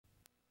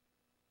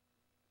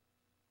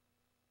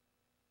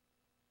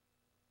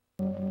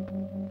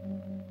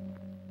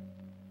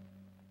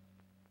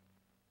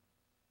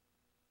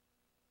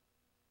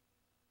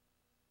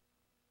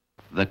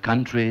The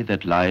country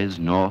that lies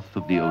north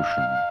of the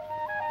ocean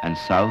and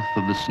south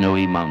of the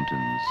snowy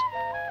mountains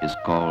is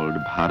called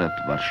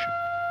Bharatvarsha.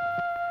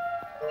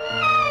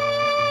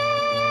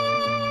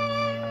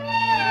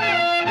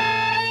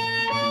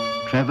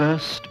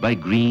 Traversed by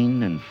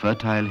green and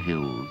fertile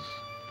hills,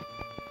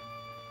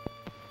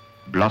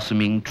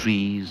 blossoming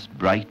trees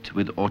bright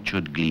with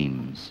orchard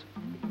gleams,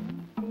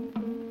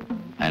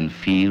 and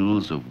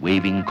fields of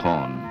waving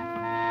corn,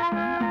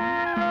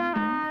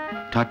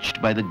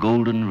 touched by the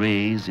golden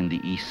rays in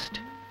the east,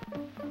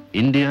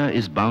 India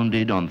is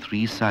bounded on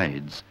three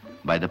sides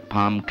by the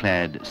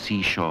palm-clad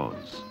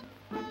seashores,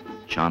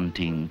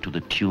 chanting to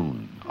the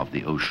tune of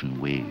the ocean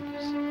waves.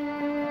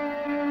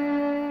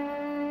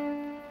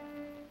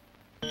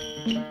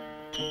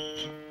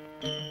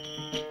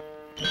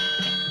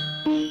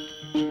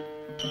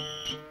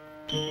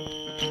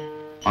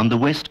 On the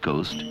west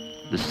coast,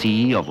 the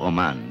Sea of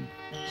Oman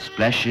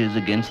splashes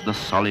against the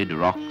solid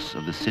rocks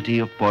of the city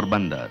of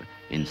Porbandar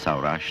in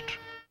Saurashtra.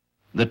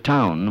 The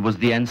town was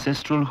the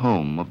ancestral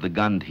home of the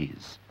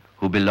Gandhis,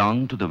 who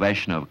belonged to the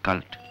Vaishnava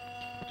cult.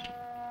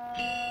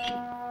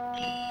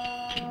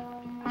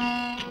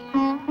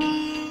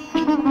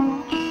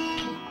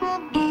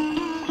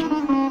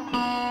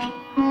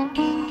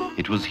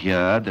 It was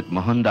here that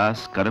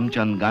Mohandas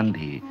Karamchand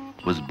Gandhi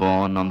was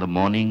born on the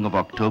morning of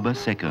October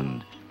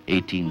 2nd,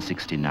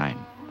 1869.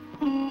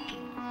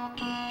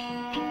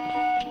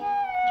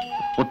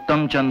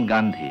 Uttam Chand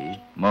Gandhi,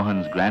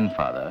 Mohan's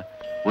grandfather,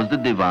 was the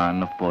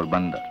Diwan of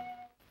Porbandar.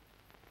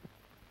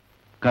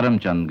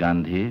 Karamchand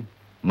Gandhi,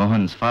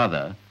 Mohan's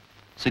father,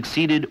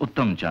 succeeded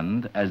Uttam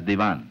Chand as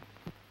Diwan.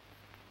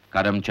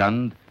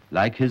 Karamchand,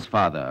 like his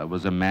father,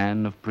 was a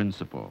man of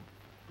principle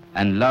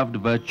and loved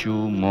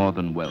virtue more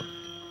than wealth.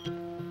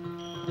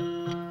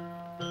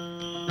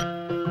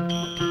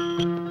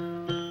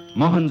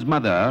 Mohan's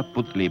mother,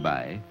 Putli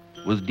Bai,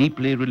 was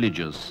deeply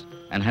religious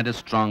and had a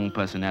strong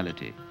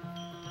personality.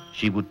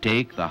 She would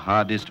take the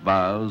hardest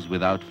vows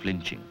without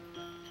flinching.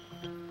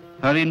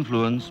 Her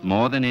influence,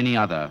 more than any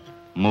other,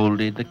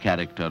 molded the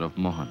character of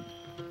Mohan.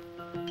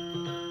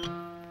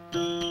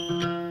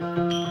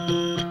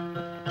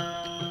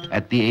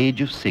 At the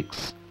age of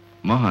 6,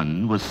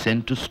 Mohan was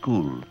sent to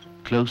school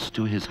close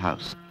to his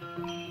house.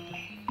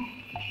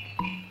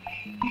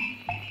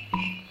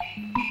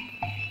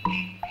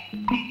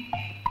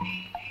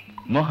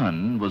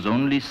 Mohan was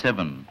only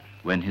 7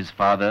 when his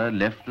father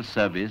left the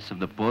service of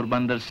the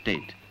Porbandar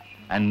state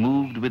and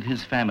moved with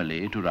his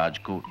family to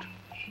Rajkot.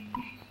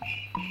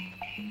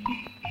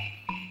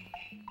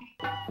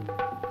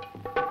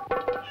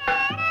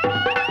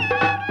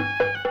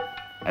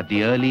 At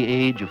the early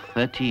age of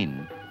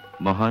 13,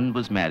 Mohan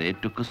was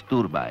married to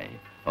Kasturbai,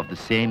 of the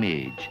same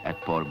age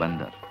at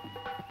Porbandar.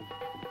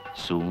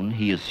 Soon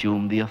he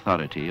assumed the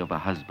authority of a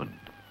husband.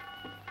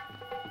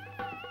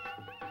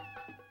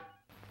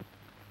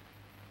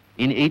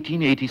 In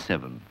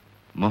 1887,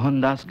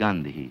 Mohandas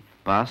Gandhi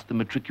passed the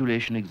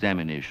matriculation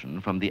examination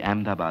from the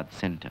Ahmedabad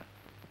Center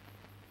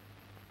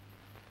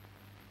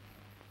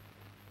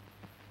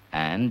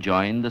and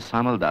joined the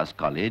Samaldas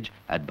College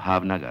at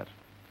Bhavnagar.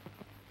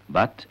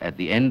 But at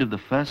the end of the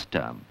first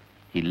term,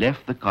 he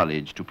left the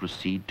college to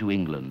proceed to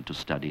England to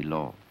study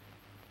law.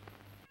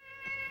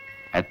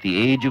 At the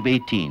age of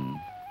 18,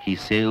 he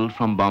sailed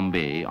from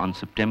Bombay on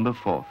September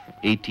 4th,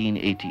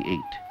 1888.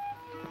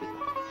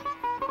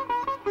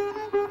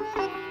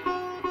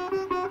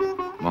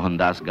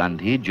 Mohandas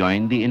Gandhi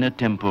joined the Inner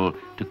Temple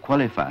to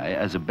qualify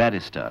as a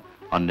barrister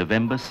on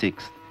November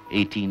 6,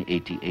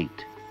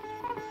 1888.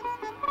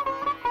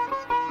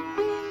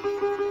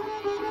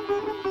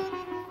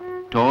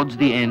 Towards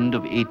the end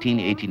of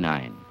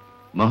 1889,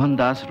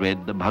 Mohandas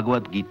read the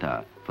Bhagavad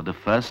Gita for the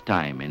first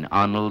time in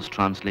Arnold's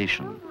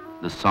translation,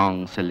 the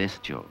song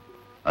Celestial,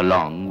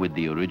 along with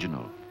the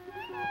original.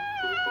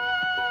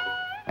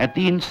 At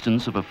the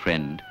instance of a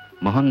friend,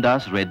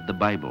 Mohandas read the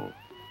Bible.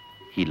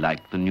 He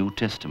liked the New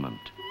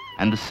Testament,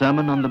 and the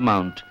Sermon on the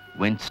Mount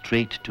went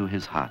straight to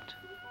his heart.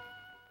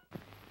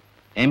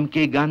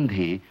 M.K.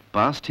 Gandhi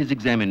passed his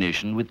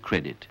examination with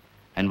credit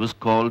and was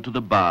called to the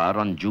bar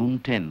on June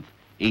 10,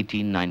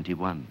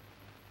 1891.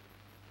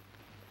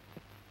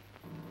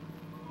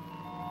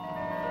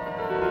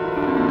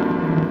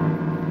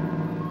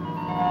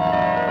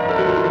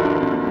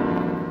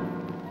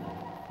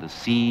 The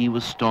sea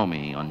was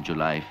stormy on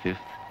July 5th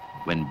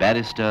when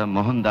barrister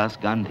Mohandas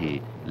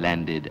Gandhi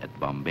landed at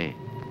Bombay.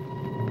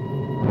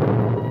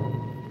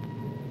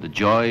 The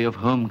joy of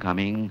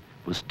homecoming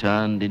was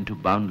turned into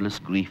boundless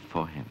grief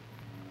for him.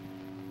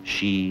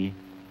 She,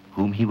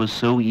 whom he was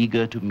so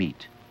eager to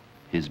meet,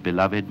 his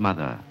beloved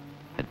mother,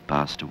 had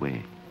passed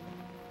away.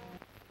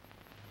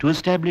 To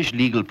establish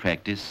legal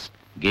practice,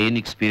 gain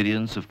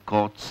experience of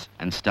courts,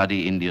 and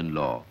study Indian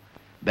law,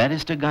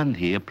 Barrister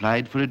Gandhi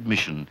applied for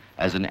admission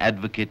as an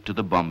advocate to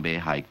the Bombay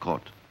High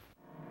Court.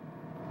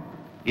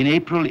 In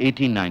April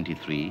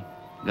 1893,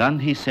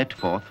 Gandhi set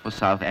forth for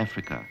South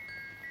Africa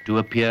to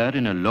appear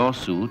in a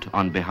lawsuit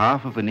on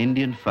behalf of an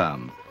Indian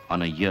firm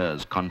on a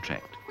year's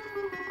contract.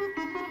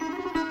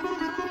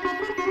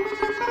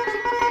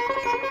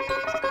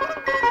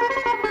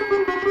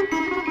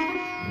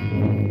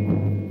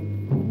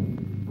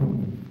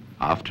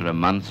 After a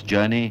month's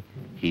journey,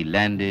 he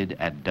landed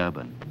at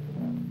Durban.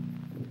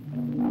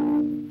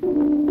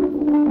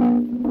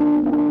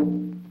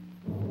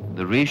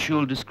 The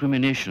racial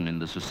discrimination in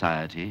the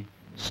society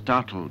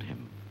startled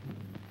him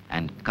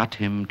and cut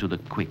him to the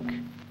quick.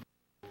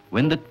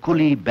 When the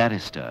coolie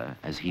barrister,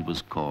 as he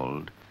was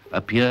called,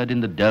 appeared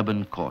in the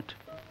Durban court,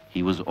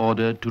 he was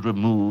ordered to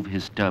remove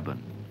his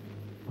turban.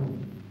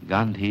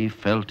 Gandhi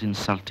felt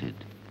insulted,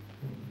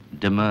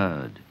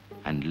 demurred,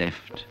 and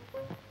left.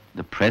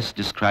 The press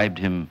described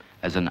him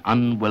as an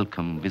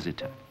unwelcome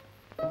visitor.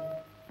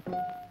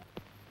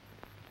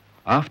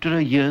 After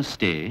a year's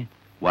stay,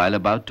 while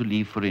about to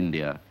leave for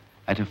India,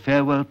 at a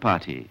farewell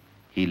party,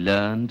 he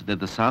learned that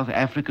the South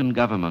African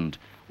government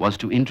was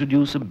to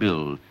introduce a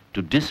bill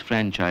to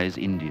disfranchise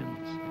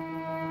Indians.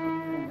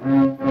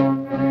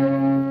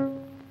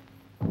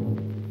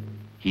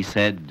 He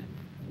said,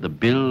 "The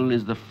bill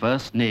is the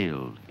first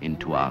nail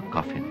into our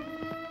coffin."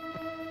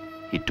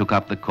 He took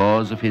up the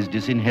cause of his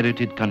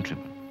disinherited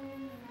countrymen.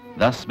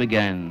 Thus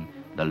began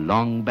the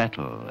long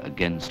battle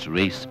against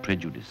race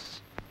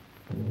prejudice.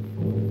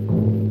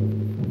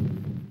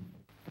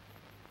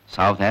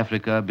 South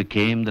Africa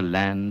became the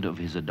land of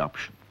his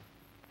adoption.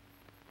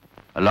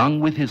 Along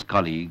with his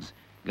colleagues,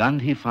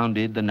 Gandhi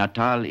founded the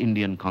Natal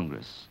Indian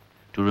Congress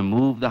to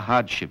remove the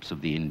hardships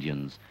of the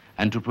Indians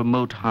and to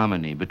promote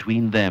harmony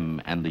between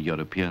them and the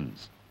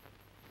Europeans.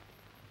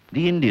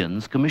 The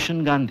Indians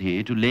commissioned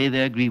Gandhi to lay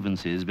their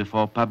grievances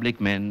before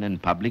public men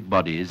and public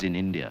bodies in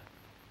India.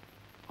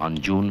 On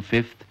June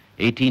 5th,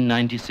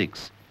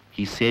 1896,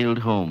 he sailed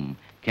home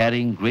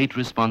carrying great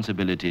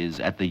responsibilities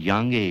at the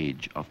young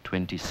age of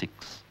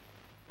 26.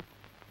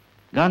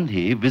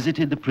 Gandhi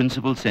visited the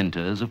principal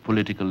centers of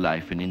political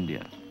life in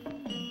India.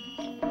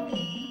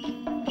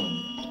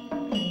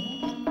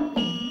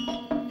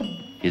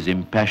 His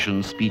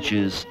impassioned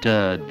speeches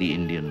stirred the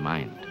Indian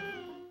mind.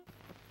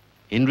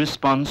 In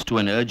response to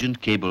an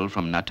urgent cable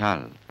from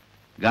Natal,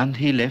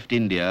 Gandhi left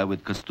India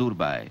with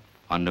Kasturbai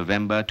on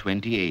November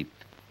 28,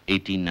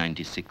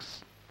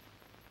 1896.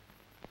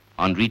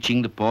 On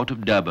reaching the port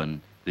of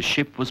Durban, the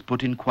ship was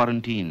put in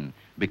quarantine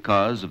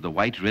because of the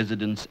white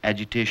residents'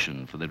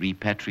 agitation for the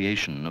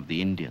repatriation of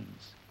the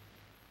Indians.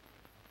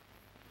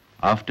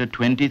 After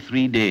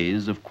 23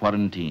 days of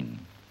quarantine,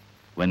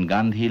 when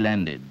Gandhi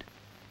landed,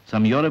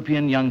 some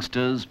European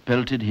youngsters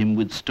pelted him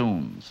with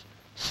stones,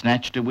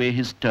 snatched away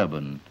his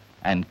turban,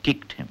 and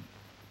kicked him.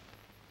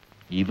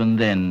 Even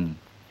then,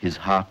 his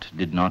heart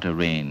did not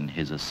arraign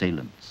his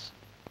assailants.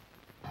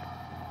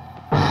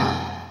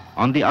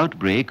 On the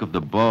outbreak of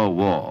the Boer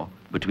War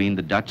between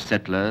the Dutch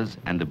settlers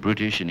and the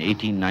British in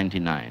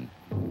 1899,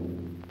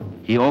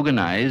 he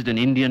organized an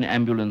Indian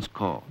ambulance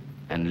corps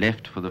and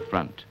left for the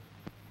front.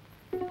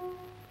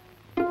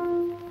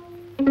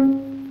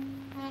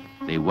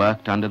 They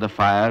worked under the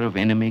fire of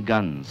enemy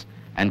guns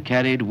and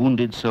carried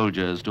wounded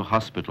soldiers to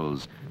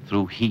hospitals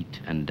through heat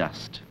and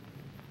dust.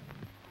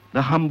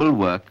 The humble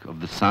work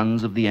of the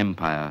sons of the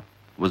empire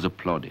was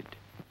applauded,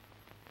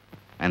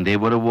 and they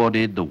were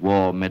awarded the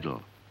War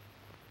Medal.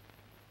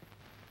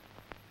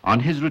 On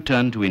his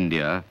return to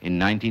India in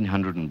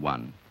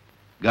 1901,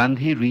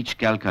 Gandhi reached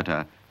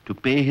Calcutta to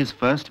pay his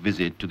first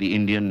visit to the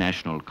Indian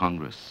National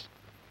Congress,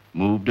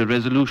 moved a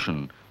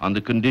resolution on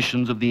the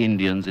conditions of the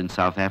Indians in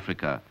South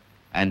Africa,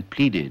 and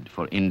pleaded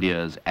for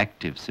India's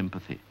active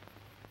sympathy.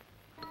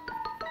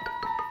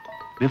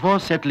 Before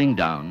settling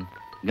down,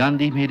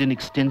 Gandhi made an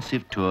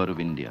extensive tour of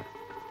India.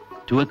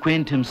 To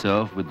acquaint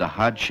himself with the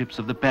hardships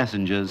of the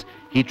passengers,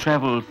 he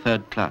traveled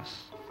third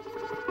class.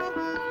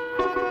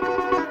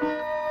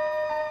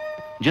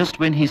 Just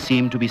when he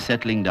seemed to be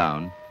settling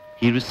down,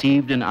 he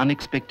received an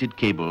unexpected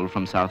cable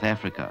from South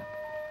Africa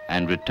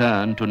and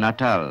returned to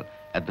Natal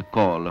at the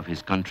call of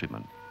his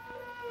countrymen.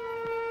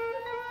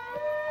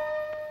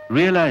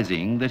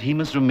 Realizing that he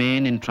must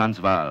remain in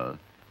Transvaal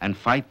and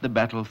fight the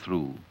battle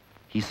through,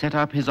 he set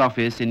up his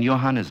office in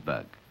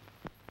Johannesburg.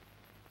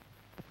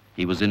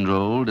 He was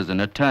enrolled as an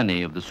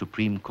attorney of the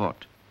Supreme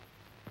Court.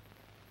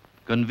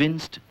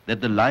 Convinced that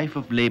the life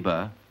of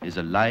labor is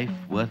a life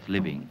worth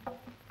living,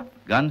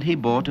 Gandhi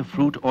bought a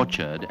fruit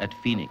orchard at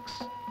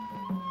Phoenix.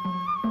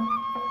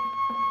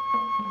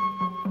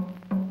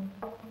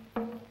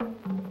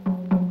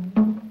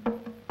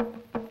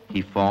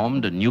 He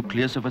formed a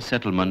nucleus of a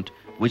settlement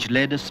which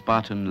led a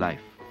Spartan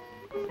life.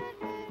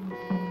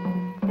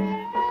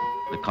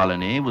 The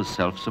colony was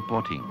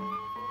self-supporting,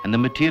 and the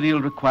material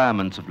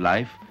requirements of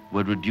life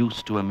were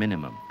reduced to a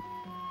minimum.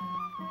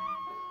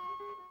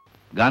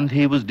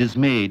 Gandhi was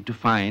dismayed to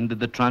find that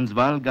the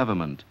Transvaal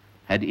government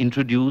had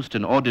introduced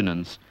an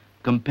ordinance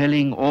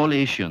compelling all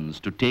Asians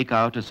to take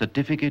out a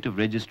certificate of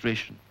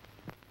registration.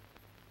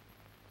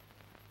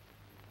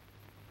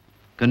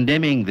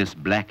 Condemning this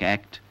black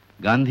act,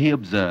 Gandhi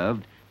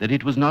observed that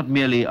it was not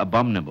merely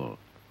abominable,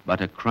 but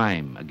a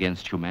crime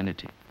against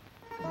humanity.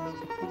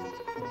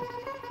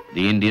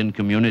 The Indian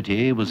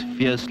community was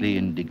fiercely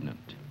indignant.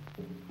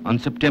 On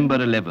September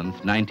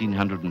 11th,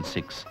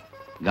 1906,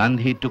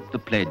 Gandhi took the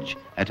pledge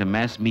at a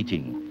mass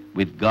meeting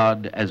with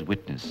God as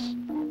witness.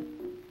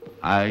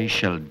 "I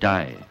shall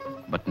die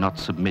but not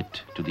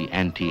submit to the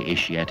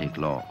anti-Asiatic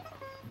law.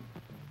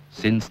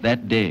 Since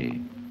that day,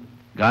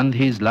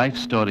 Gandhi's life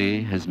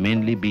story has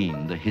mainly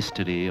been the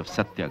history of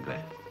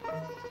Satyagraha.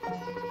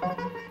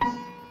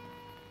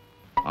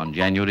 On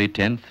January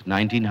 10th,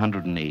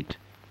 1908,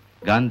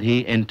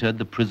 Gandhi entered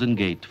the prison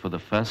gate for the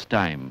first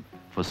time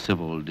for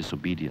civil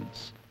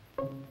disobedience.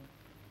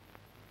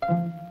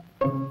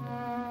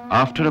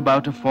 After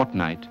about a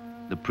fortnight,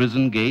 the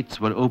prison gates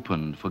were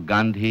opened for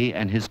Gandhi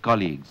and his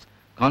colleagues,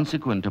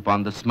 consequent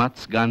upon the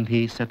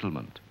Smuts-Gandhi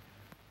settlement.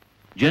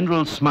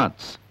 General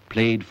Smuts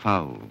played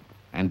foul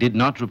and did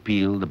not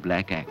repeal the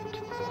Black Act.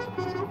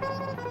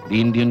 The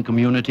Indian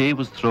community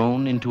was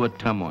thrown into a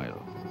turmoil.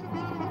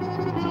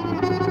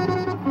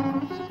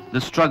 The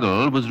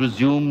struggle was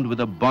resumed with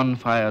a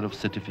bonfire of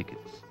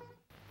certificates.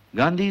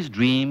 Gandhi's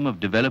dream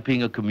of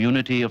developing a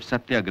community of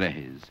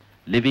satyagrahis,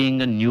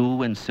 living a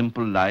new and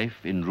simple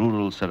life in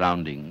rural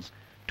surroundings,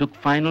 took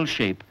final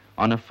shape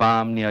on a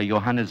farm near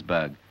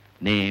Johannesburg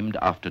named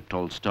after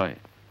Tolstoy.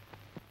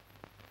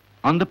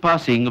 On the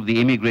passing of the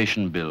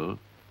Immigration Bill,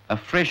 a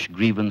fresh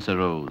grievance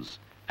arose,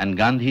 and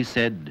Gandhi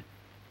said,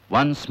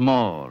 "Once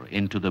more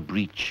into the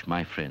breach,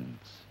 my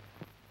friends."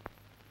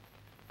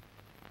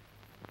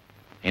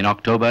 In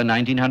October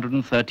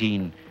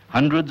 1913,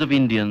 hundreds of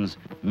Indians,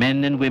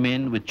 men and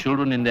women with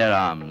children in their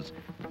arms,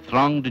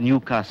 thronged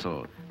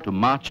Newcastle to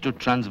march to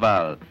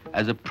Transvaal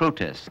as a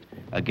protest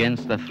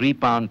against the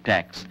 £3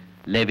 tax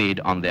levied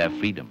on their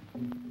freedom.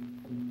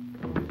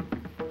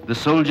 The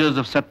soldiers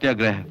of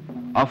Satyagraha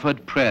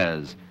offered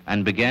prayers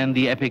and began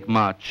the epic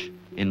march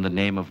in the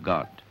name of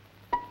God.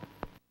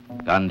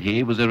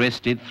 Gandhi was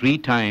arrested 3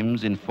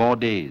 times in 4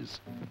 days,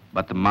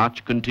 but the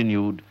march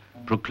continued,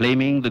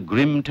 proclaiming the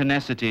grim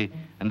tenacity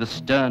and the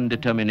stern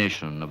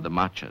determination of the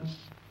marchers.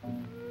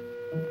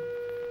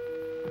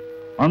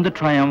 On the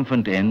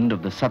triumphant end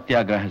of the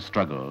Satyagraha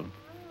struggle,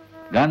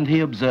 Gandhi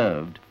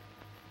observed,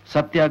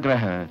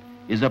 "Satyagraha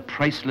is a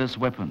priceless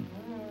weapon,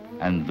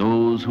 and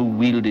those who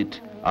wield it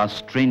are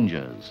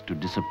strangers to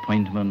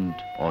disappointment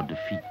or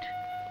defeat."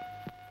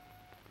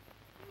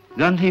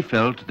 Gandhi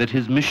felt that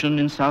his mission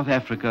in South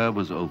Africa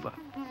was over.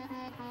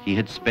 He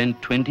had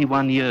spent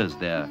 21 years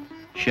there,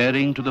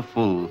 sharing to the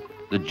full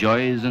the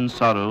joys and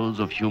sorrows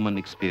of human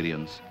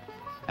experience,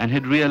 and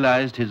had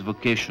realized his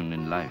vocation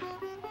in life.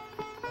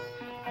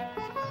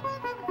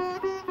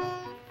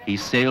 He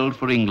sailed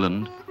for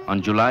England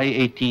on July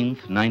 18,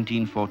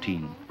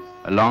 1914,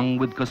 along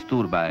with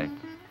Kasturbai,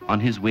 on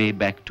his way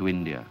back to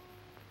India.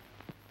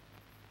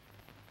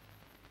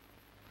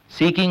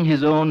 Seeking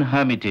his own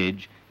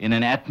hermitage in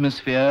an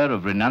atmosphere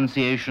of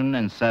renunciation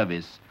and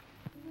service,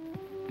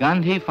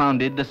 Gandhi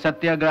founded the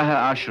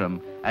Satyagraha Ashram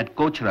at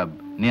Kochrab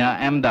near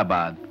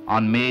Ahmedabad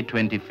on May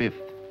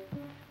 25th.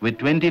 With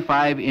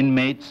 25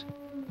 inmates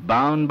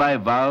bound by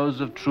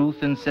vows of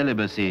truth and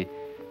celibacy,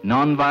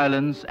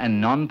 non-violence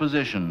and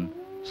non-possession,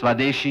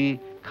 Swadeshi,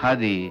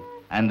 Khadi,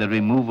 and the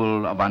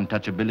removal of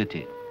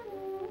untouchability.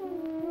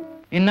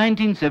 In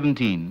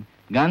 1917,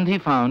 Gandhi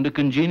found a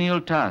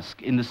congenial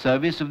task in the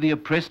service of the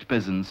oppressed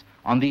peasants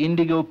on the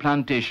indigo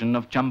plantation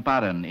of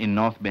Champaran in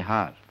North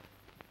Bihar.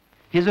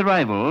 His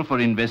arrival for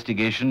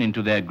investigation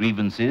into their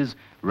grievances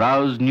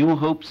roused new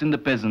hopes in the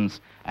peasants,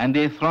 and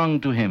they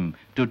thronged to him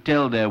to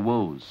tell their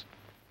woes.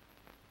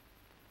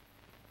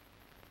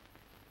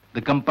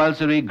 The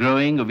compulsory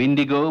growing of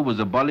indigo was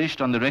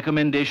abolished on the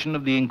recommendation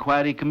of the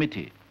Inquiry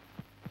Committee.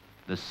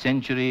 The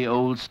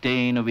century-old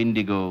stain of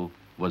indigo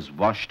was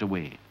washed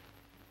away,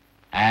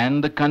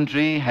 and the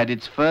country had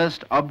its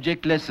first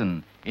object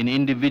lesson in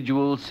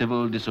individual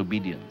civil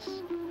disobedience.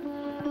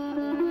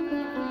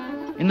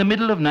 In the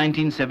middle of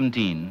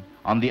 1917,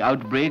 on the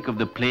outbreak of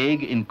the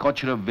plague in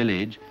Kochrab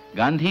village,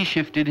 Gandhi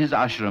shifted his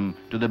ashram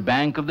to the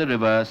bank of the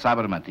river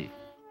Sabarmati.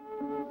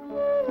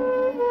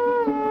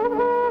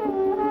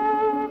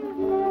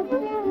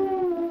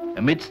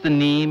 Amidst the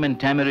neem and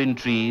tamarind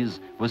trees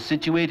was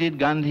situated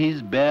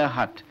Gandhi's bare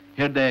hut,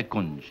 Hirday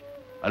Kunj,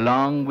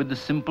 along with the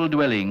simple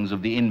dwellings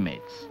of the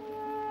inmates.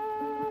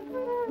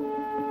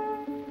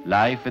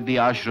 Life at the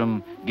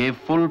ashram gave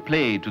full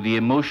play to the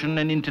emotion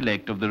and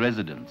intellect of the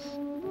residents.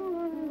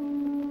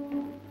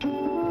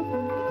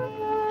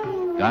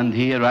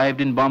 Gandhi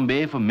arrived in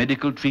Bombay for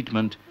medical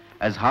treatment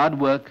as hard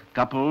work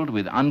coupled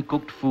with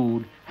uncooked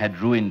food had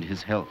ruined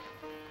his health.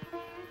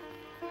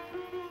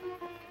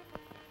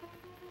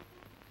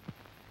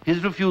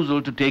 His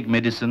refusal to take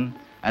medicine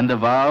and the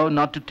vow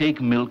not to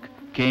take milk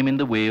came in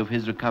the way of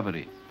his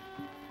recovery.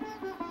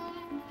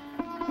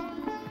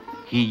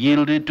 He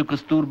yielded to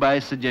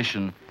Kasturbai's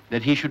suggestion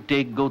that he should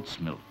take goat's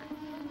milk.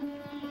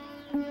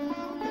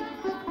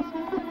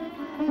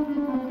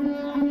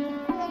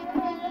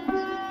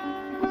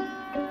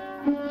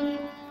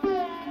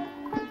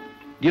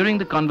 During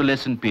the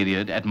convalescent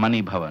period at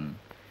Mani Bhavan,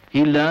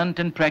 he learnt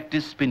and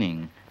practiced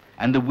spinning,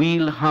 and the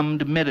wheel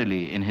hummed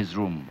merrily in his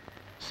room,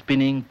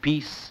 spinning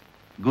peace,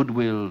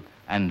 goodwill,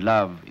 and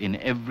love in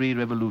every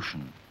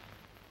revolution.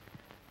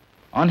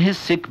 On his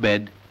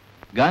sickbed,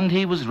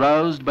 Gandhi was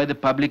roused by the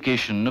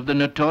publication of the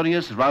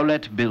notorious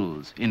Rowlatt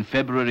Bills in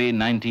February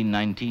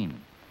 1919,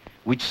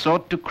 which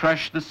sought to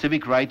crush the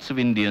civic rights of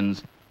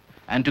Indians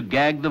and to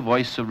gag the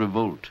voice of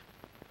revolt.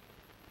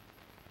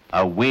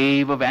 A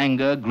wave of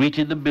anger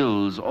greeted the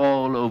bills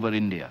all over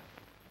India.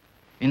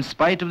 In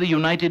spite of the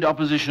united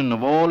opposition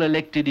of all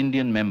elected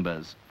Indian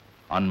members,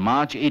 on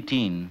March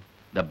 18,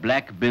 the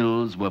black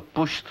bills were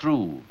pushed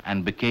through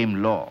and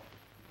became law.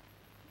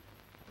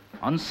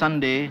 On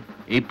Sunday,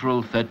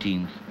 April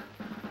 13th,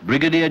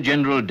 Brigadier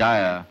General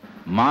Dyer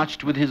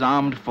marched with his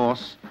armed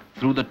force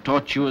through the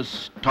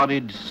tortuous,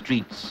 torrid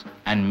streets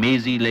and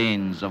mazy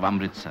lanes of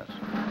Amritsar.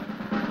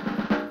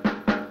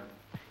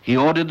 He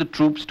ordered the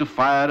troops to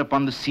fire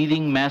upon the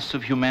seething mass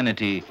of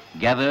humanity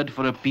gathered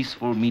for a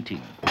peaceful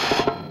meeting.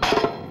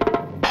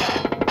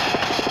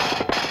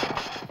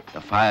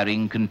 The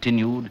firing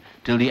continued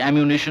till the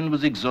ammunition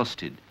was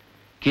exhausted,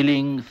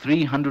 killing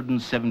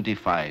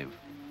 375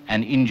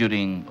 and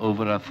injuring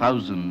over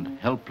 1,000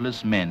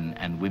 helpless men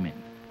and women.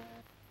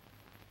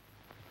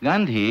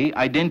 Gandhi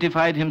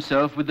identified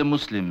himself with the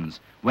Muslims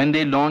when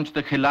they launched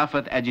the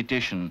Khilafat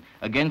agitation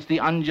against the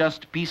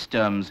unjust peace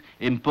terms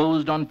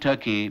imposed on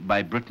Turkey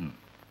by Britain.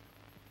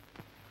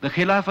 The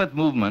Khilafat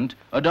movement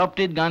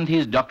adopted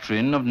Gandhi's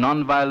doctrine of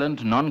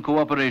non-violent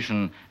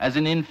non-cooperation as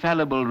an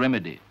infallible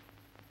remedy.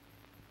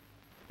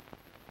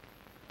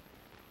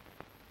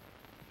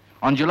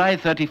 On July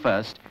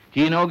 31st,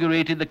 he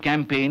inaugurated the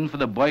campaign for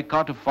the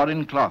boycott of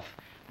foreign cloth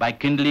by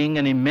kindling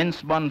an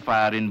immense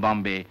bonfire in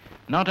Bombay,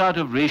 not out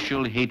of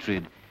racial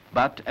hatred,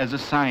 but as a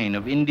sign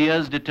of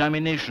India's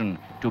determination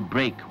to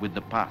break with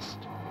the past.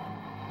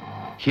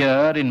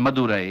 Here in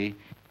Madurai,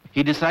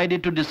 he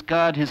decided to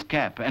discard his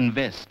cap and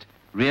vest,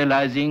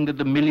 realizing that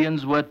the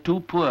millions were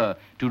too poor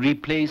to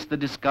replace the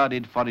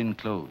discarded foreign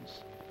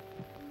clothes.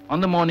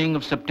 On the morning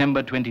of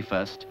September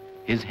 21st,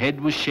 his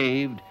head was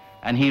shaved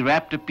and he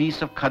wrapped a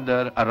piece of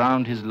khadar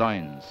around his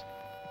loins.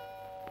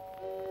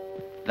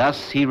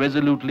 Thus he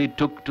resolutely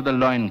took to the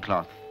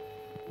loincloth.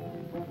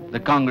 The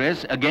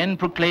Congress again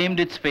proclaimed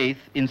its faith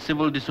in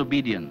civil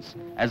disobedience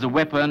as a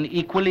weapon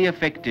equally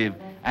effective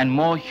and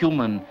more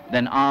human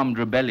than armed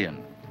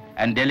rebellion,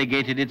 and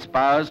delegated its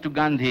powers to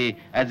Gandhi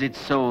as its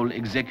sole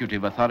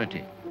executive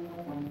authority.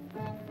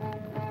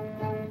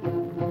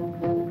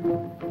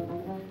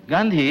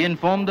 Gandhi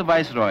informed the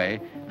Viceroy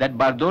that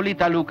Bardoli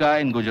Taluka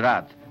in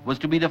Gujarat was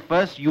to be the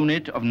first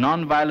unit of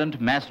non-violent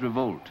mass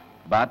revolt.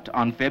 But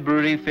on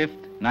February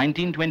 5th,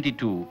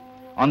 1922,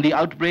 on the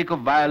outbreak of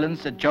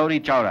violence at Chauri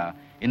Chaura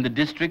in the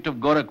district of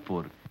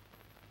Gorakhpur,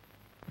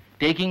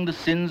 taking the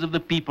sins of the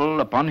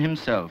people upon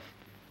himself,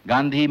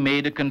 Gandhi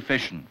made a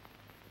confession.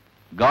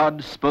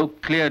 God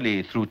spoke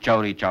clearly through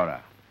Chauri Chaura.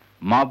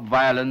 Mob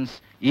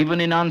violence,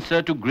 even in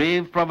answer to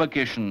grave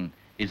provocation,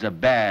 is a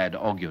bad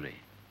augury.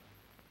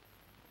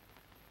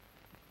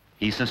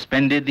 He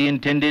suspended the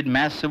intended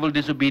mass civil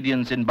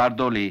disobedience in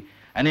Bardoli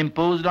and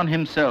imposed on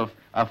himself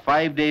a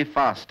 5-day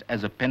fast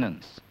as a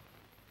penance.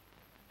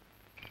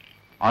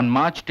 On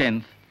March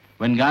 10th,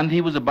 when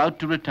Gandhi was about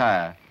to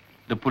retire,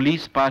 the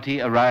police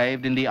party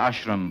arrived in the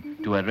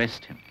ashram to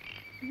arrest him.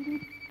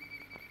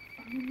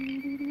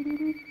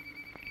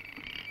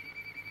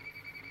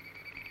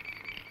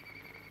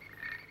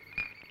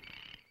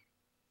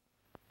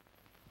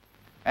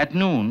 At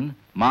noon,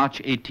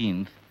 March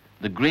 18th,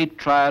 the great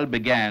trial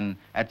began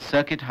at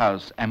Circuit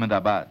House,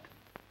 Ahmedabad.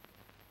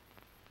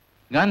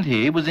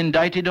 Gandhi was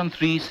indicted on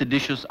 3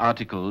 seditious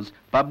articles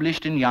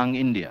published in Young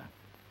India.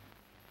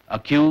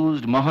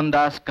 Accused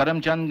Mohandas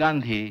Karamchand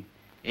Gandhi,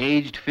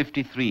 aged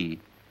 53,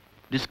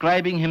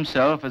 describing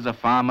himself as a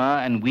farmer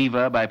and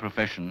weaver by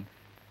profession,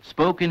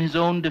 spoke in his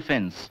own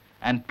defense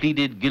and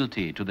pleaded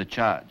guilty to the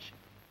charge.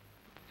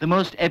 The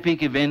most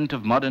epic event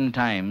of modern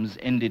times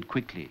ended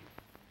quickly.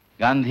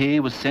 Gandhi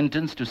was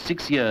sentenced to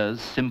 6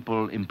 years'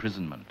 simple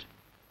imprisonment.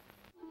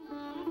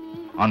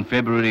 On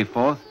February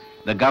 4th,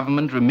 the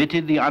government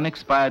remitted the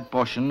unexpired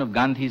portion of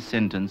Gandhi's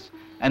sentence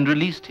and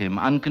released him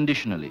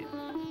unconditionally.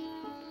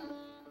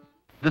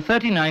 The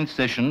 39th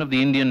session of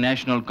the Indian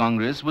National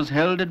Congress was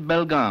held at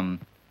Belgaum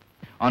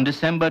on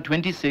December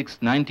 26,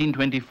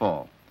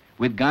 1924,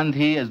 with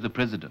Gandhi as the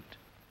president.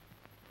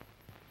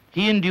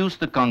 He induced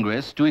the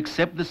Congress to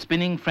accept the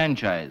spinning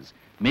franchise,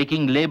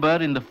 making labor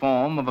in the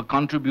form of a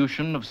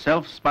contribution of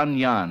self-spun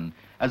yarn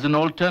as an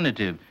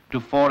alternative to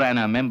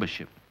 4-anna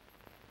membership.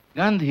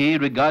 Gandhi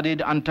regarded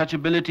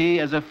untouchability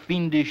as a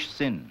fiendish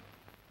sin.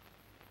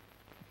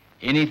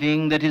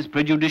 Anything that is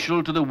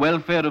prejudicial to the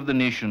welfare of the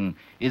nation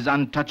is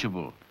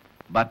untouchable,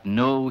 but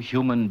no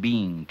human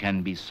being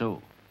can be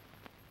so.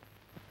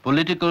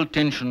 Political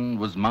tension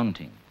was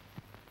mounting.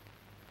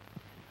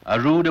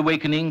 A rude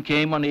awakening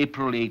came on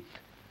April 8th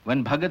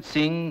when Bhagat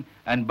Singh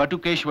and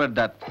Batukeshwar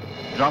Dutt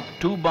dropped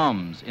 2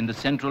 bombs in the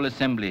Central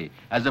Assembly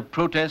as a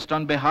protest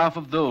on behalf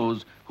of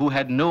those who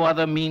had no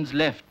other means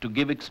left to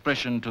give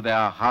expression to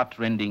their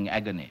heart-rending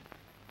agony.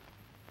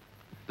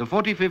 The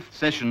 45th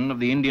session of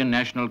the Indian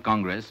National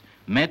Congress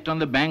met on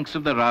the banks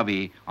of the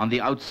Ravi on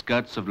the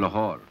outskirts of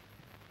Lahore.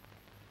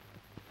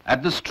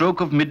 At the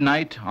stroke of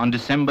midnight on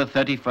December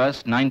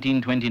 31st,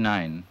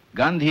 1929,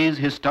 Gandhi's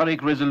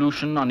historic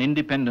resolution on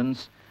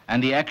independence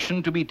and the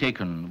action to be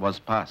taken was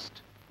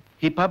passed.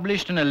 He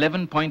published an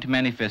 11-point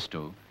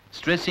manifesto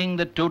stressing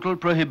that total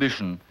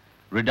prohibition,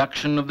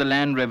 reduction of the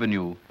land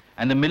revenue,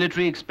 and the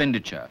military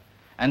expenditure,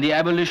 and the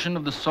abolition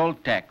of the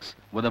salt tax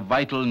were the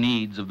vital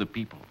needs of the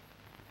people.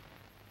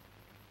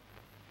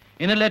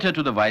 In a letter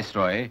to the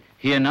Viceroy,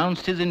 he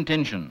announced his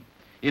intention: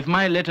 if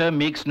my letter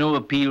makes no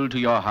appeal to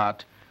your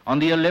heart, on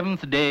the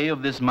 11th day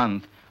of this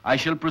month, I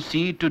shall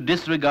proceed to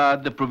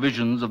disregard the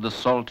provisions of the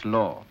salt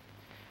law.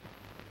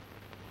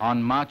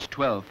 On March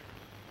 12th,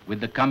 with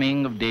the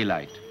coming of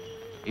daylight,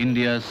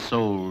 India's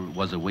soul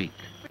was awake.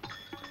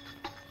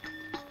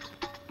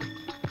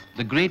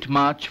 The great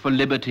march for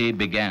liberty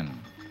began.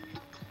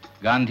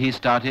 Gandhi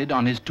started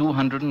on his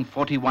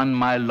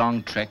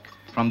 241-mile-long trek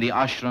from the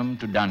ashram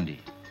to Dandi,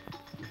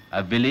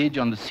 a village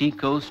on the sea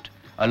coast,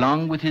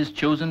 along with his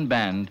chosen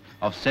band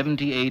of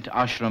 78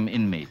 ashram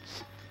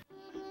inmates.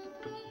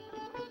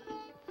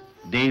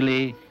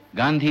 Daily,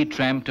 Gandhi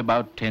tramped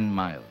about 10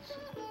 miles.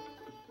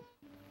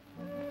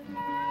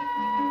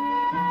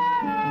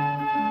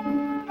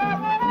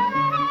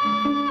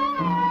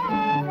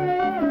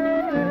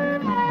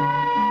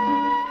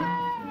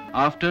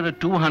 After a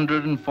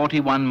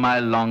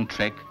 241-mile-long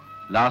trek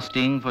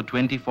lasting for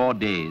 24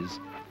 days,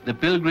 the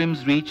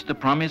pilgrims reached the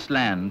promised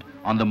land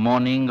on the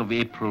morning of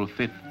April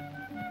 5th.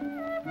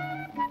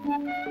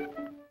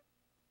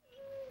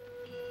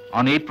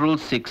 On April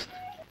 6th,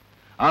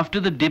 after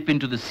the dip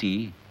into the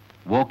sea,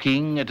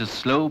 walking at a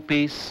slow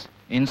pace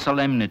in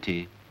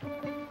solemnity,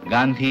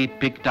 Gandhi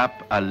picked up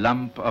a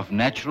lump of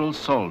natural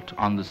salt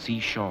on the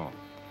seashore,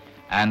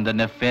 and the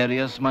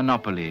nefarious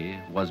monopoly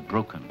was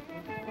broken.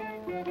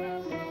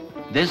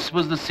 This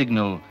was the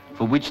signal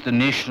for which the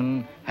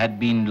nation had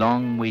been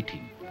long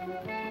waiting.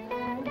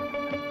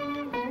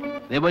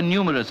 There were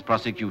numerous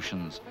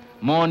prosecutions,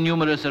 more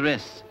numerous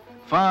arrests,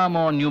 far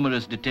more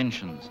numerous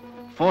detentions,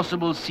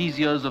 forcible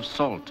seizures of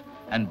salt,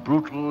 and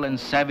brutal and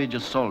savage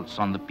assaults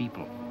on the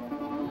people.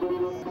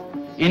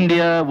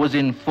 India was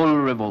in full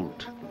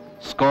revolt.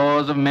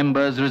 Scores of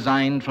members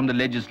resigned from the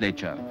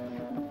legislature.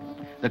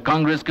 The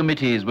Congress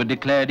committees were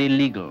declared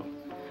illegal.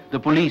 The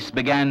police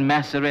began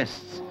mass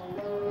arrests.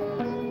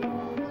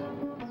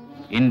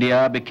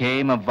 India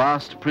became a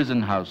vast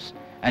prison house,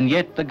 and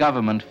yet the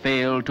government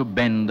failed to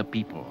bend the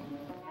people.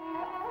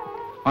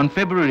 On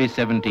February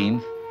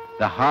 17th,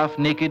 the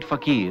half-naked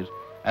fakir,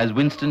 as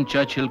Winston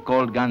Churchill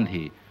called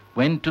Gandhi,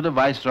 went to the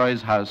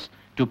Viceroy's house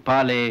to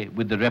parley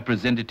with the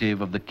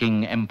representative of the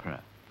King Emperor.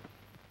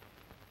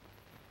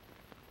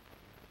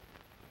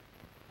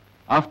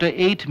 After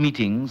 8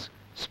 meetings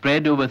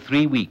spread over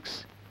 3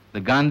 weeks, the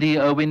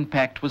Gandhi-Irwin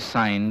Pact was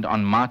signed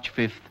on March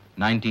 5th,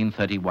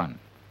 1931.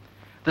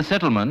 The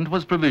settlement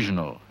was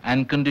provisional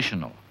and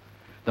conditional.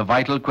 The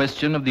vital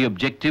question of the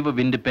objective of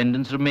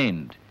independence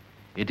remained.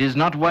 It is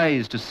not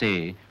wise to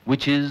say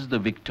which is the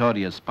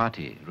victorious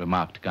party,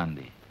 remarked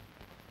Gandhi.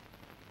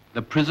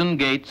 The prison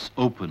gates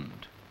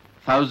opened.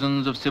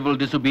 Thousands of civil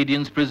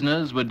disobedience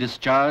prisoners were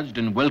discharged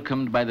and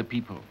welcomed by the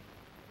people.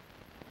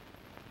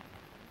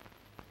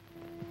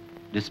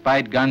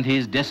 Despite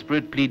Gandhi's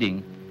desperate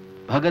pleading,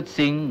 Bhagat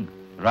Singh,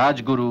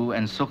 Rajguru,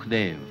 and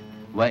Sukhdev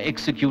were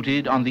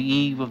executed on the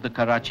eve of the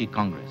Karachi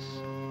Congress.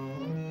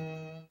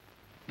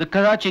 The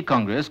Karachi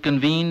Congress,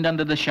 convened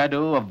under the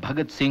shadow of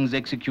Bhagat Singh's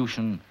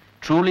execution,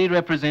 truly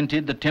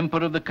represented the temper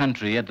of the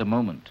country at the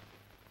moment.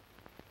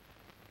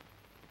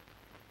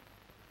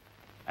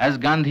 As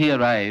Gandhi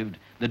arrived,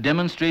 the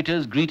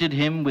demonstrators greeted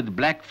him with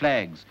black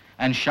flags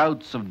and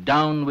shouts of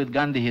 "Down with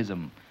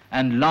Gandhiism"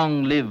 and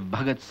 "Long live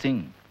Bhagat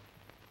Singh."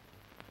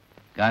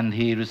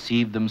 Gandhi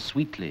received them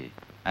sweetly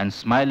and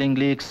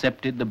smilingly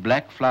accepted the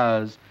black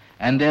flowers,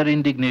 and their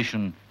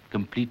indignation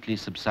completely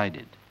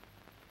subsided.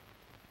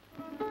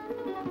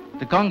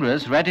 The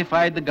Congress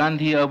ratified the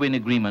Gandhi-Irwin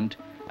Agreement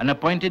and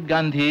appointed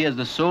Gandhi as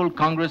the sole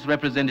Congress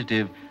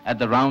representative at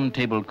the Round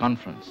Table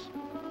Conference.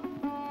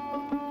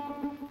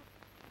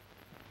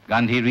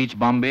 Gandhi reached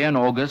Bombay on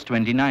August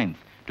 29th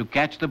to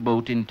catch the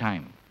boat in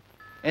time.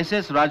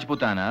 SS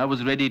Rajputana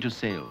was ready to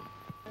sail.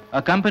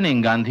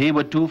 Accompanying Gandhi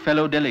were 2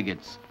 fellow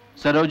delegates,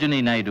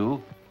 Sarojini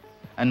Naidu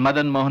and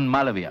Madan Mohan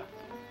Malaviya.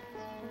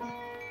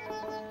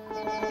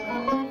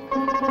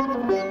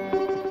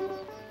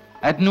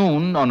 At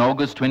noon on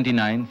August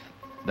 29th,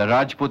 the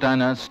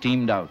Rajputana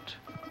steamed out.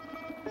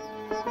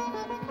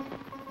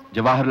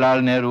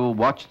 Jawaharlal Nehru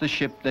watched the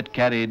ship that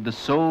carried the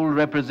sole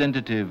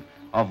representative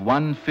of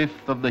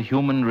 1/5 of the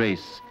human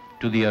race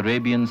to the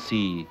Arabian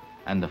Sea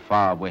and the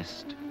far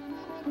west.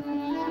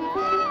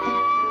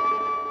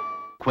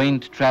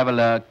 Quaint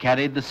traveler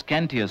carried the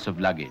scantiest of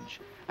luggage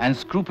and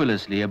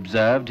scrupulously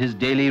observed his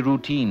daily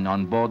routine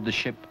on board the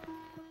ship.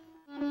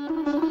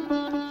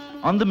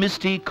 On the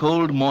misty,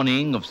 cold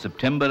morning of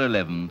September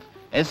 11th,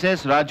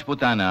 SS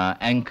Rajputana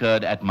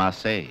anchored at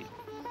Marseille.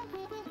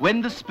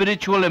 When the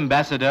spiritual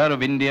ambassador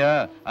of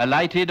India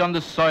alighted on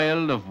the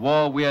soil of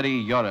war-weary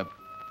Europe,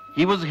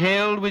 he was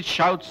hailed with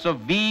shouts of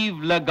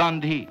 "Vive la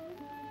Gandhi!"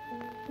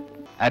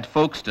 At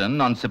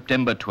Folkestone on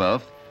September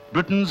 12th,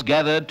 Britons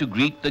gathered to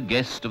greet the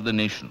guest of the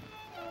nation.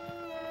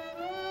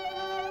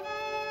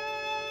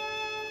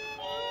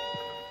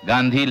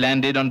 Gandhi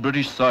landed on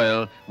British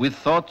soil with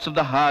thoughts of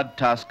the hard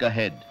task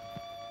ahead.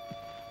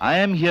 I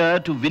am here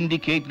to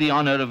vindicate the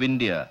honor of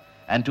India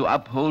and to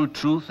uphold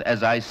truth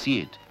as I see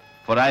it,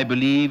 for I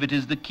believe it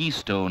is the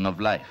keystone of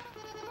life.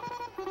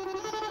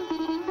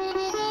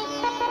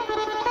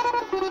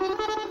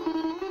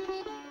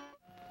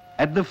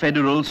 At the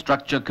Federal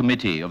Structure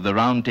Committee of the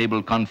Round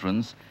Table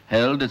Conference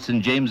held at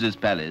St. James's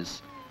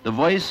Palace, the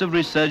voice of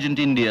resurgent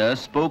India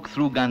spoke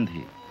through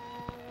Gandhi.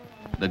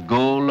 The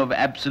goal of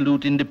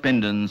absolute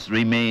independence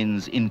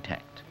remains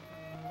intact.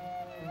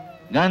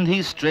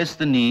 Gandhi stressed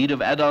the need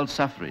of adult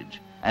suffrage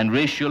and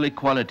racial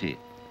equality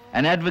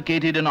and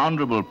advocated an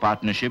honorable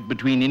partnership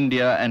between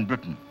India and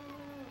Britain.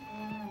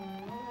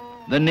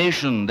 The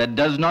nation that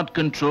does not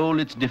control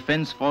its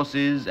defense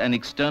forces and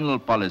external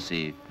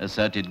policy,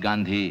 asserted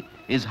Gandhi,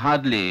 is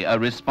hardly a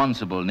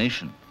responsible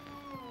nation.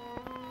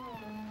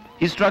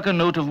 He struck a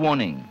note of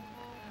warning.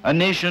 A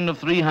nation of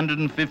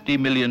 350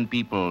 million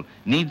people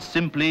needs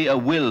simply a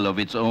will of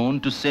its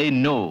own to say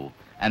no,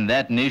 and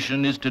that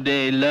nation is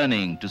today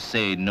learning to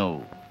say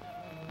no.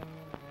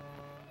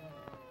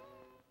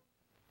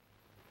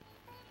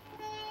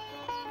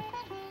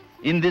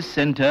 In this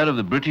center of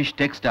the British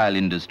textile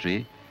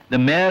industry, the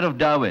Mayor of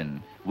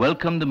Darwin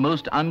welcomed the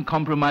most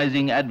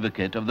uncompromising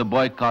advocate of the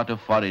boycott of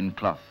foreign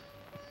cloth.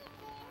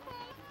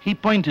 He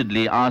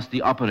pointedly asked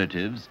the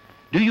operatives,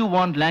 "Do you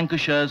want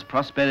Lancashire's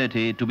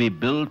prosperity to be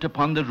built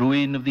upon the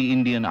ruin of the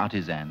Indian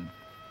artisan?"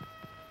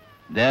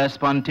 Their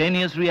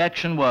spontaneous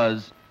reaction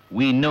was,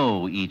 "We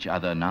know each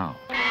other now."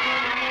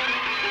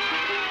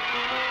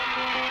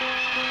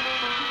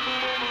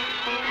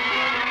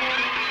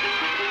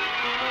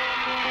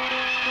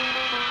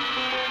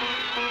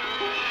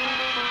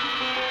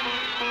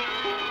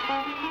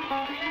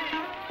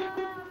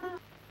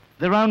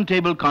 The Round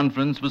Table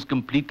Conference was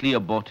completely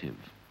abortive.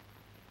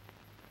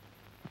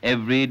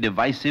 Every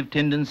divisive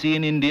tendency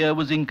in India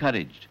was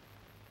encouraged.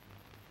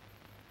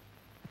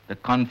 The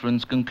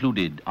conference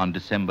concluded on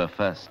December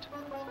 1st.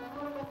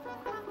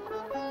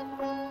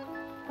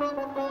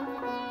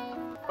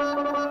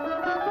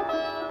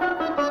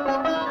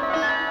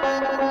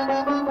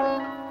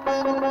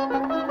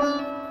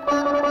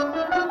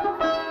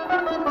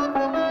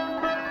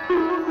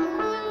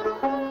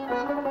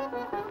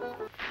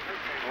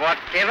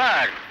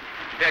 Whatever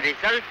the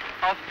result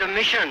of the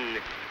mission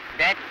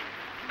that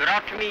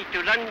brought me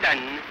to London,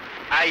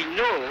 I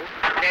know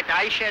that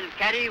I shall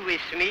carry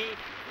with me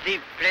the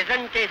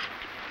pleasantest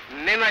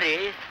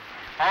memories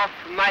of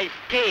my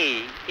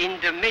stay in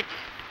the midst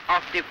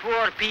of the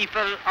poor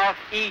people of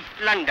East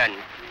London.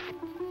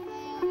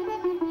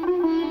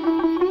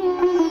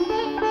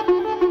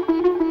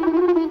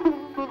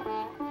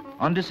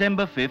 On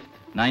December 5th,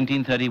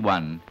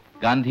 1931,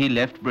 Gandhi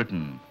left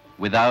Britain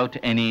without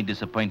any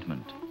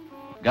disappointment.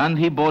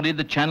 Gandhi boarded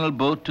the Channel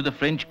boat to the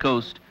French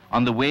coast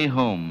on the way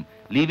home,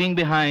 leaving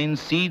behind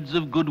seeds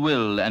of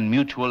goodwill and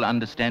mutual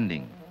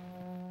understanding.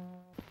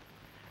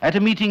 At a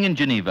meeting in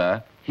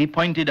Geneva, he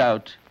pointed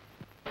out,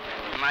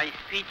 "My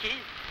speeches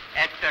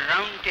at the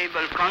Round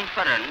Table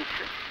Conference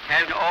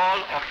have all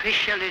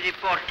officially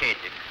reported.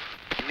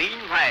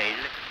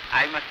 Meanwhile,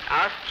 I must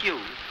ask you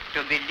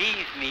to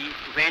believe me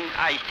when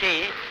I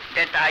say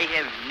that I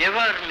have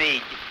never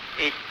made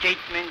a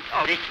statement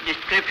of this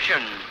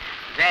description,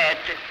 that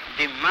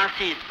the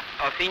masses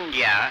of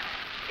India,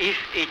 if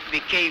it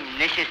became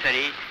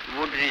necessary,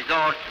 would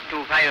resort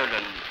to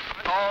violence.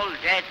 All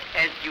that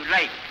as you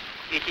like.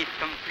 It is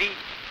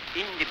complete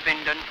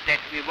independence that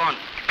we want."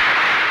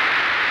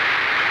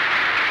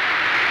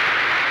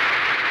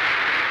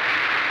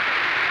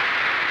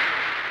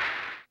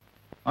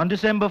 On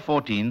December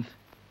 14th,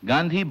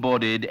 Gandhi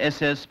boarded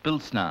SS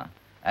Pilsner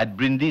at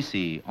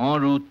Brindisi en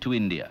route to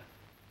India.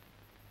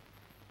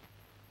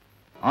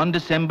 On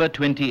December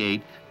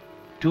 28th,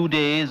 2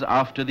 days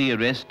after the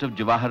arrest of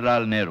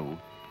Jawaharlal Nehru,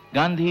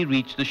 Gandhi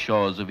reached the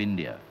shores of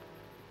India.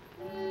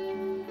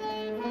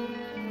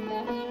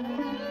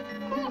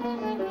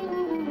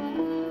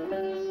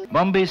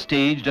 Bombay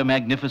staged a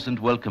magnificent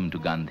welcome to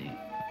Gandhi.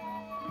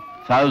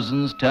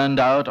 Thousands turned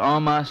out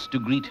en masse to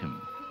greet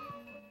him.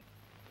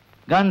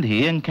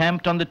 Gandhi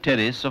encamped on the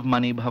terrace of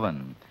Mani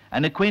Bhavan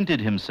and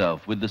acquainted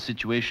himself with the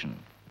situation.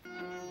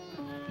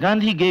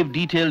 Gandhi gave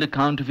detailed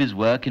account of his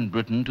work in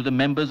Britain to the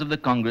members of the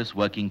Congress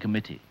Working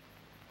Committee.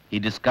 He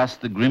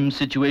discussed the grim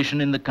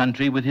situation in the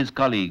country with his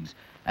colleagues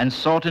and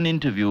sought an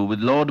interview with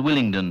Lord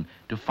Willingdon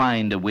to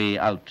find a way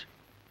out.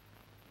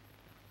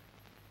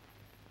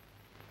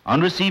 On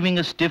receiving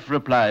a stiff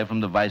reply from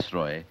the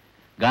Viceroy,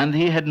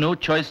 Gandhi had no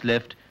choice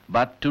left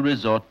but to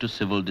resort to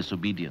civil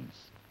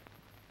disobedience.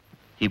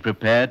 He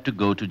prepared to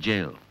go to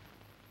jail.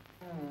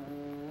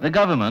 The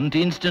government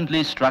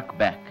instantly struck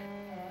back,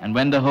 and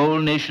when the whole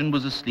nation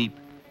was asleep,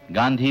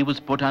 Gandhi was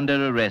put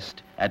under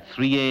arrest at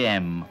 3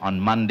 a.m.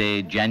 on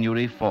Monday,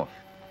 January 4th,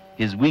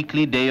 his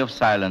weekly day of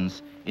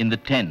silence in the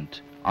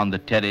tent on the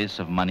terrace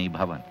of Mani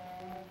Bhavan.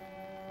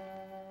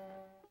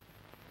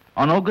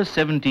 On August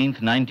 17,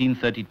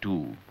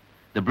 1932,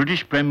 the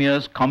British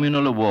Premier's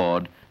Communal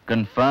Award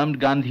confirmed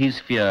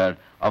Gandhi's fear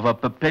of a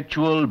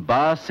perpetual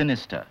bar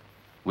sinister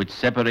which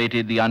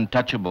separated the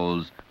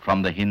untouchables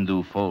from the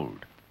Hindu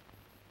fold.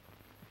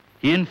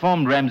 He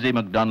informed Ramsay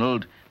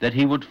MacDonald that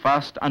he would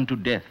fast unto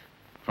death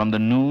from the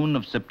noon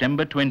of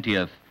September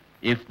 20th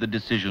if the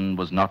decision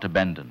was not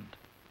abandoned.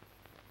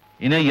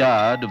 In a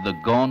yard of the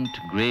gaunt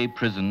grey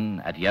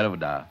prison at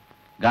Yeravada,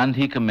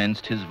 Gandhi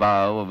commenced his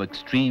vow of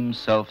extreme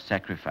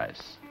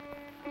self-sacrifice.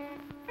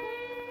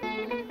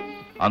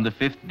 On the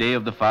 5th day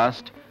of the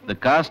fast, the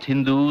caste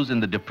Hindus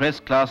and the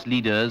depressed class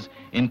leaders,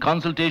 in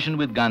consultation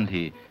with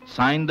Gandhi,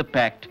 signed the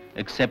pact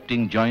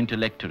accepting joint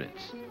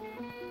electorates.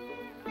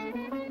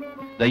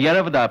 The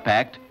Yeravada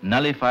Pact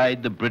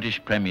nullified the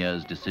British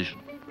Premier's decision.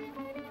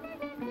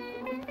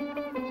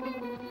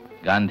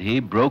 Gandhi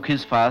broke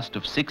his fast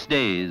of 6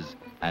 days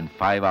and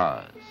 5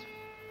 hours.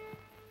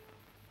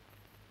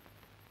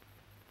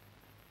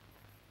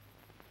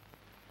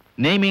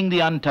 Naming the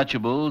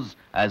untouchables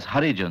as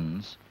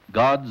Harijans,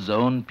 God's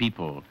own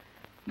people,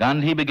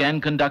 Gandhi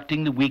began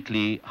conducting the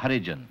weekly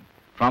Harijan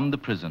from the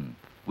prison,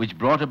 which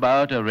brought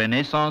about a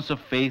renaissance of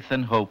faith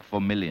and hope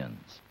for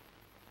millions.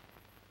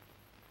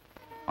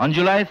 On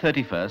July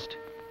 31st,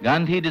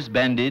 Gandhi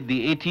disbanded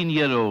the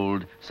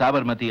 18-year-old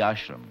Sabarmati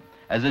Ashram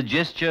as a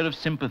gesture of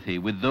sympathy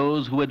with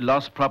those who had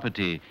lost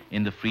property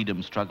in the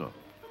freedom struggle.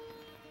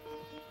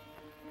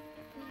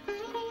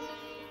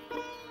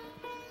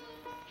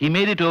 He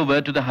made it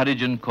over to the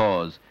Harijan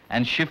cause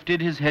and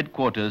shifted his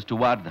headquarters to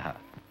Wardha,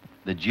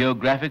 the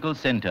geographical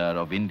center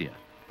of India.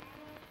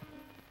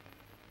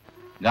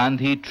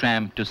 Gandhi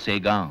tramped to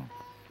Segaon,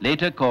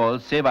 later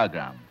called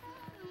Sevagram.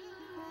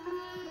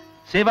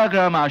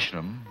 Sevagram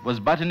Ashram was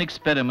but an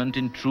experiment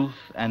in truth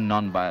and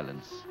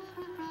non-violence.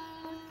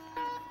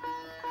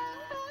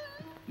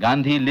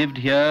 Gandhi lived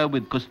here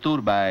with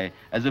Kasturbai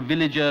as a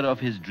villager of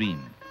his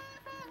dream.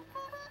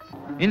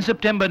 In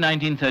September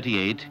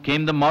 1938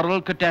 came the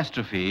moral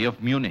catastrophe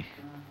of Munich.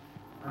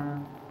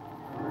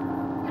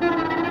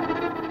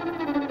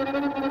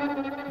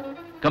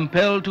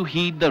 Compelled to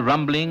heed the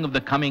rumbling of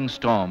the coming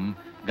storm,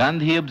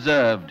 Gandhi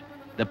observed,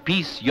 "The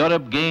peace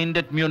Europe gained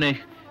at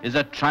Munich is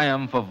a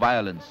triumph of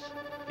violence.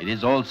 It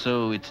is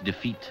also its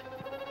defeat.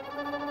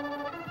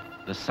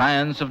 The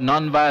science of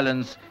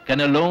non-violence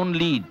can alone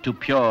lead to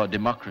pure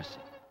democracy."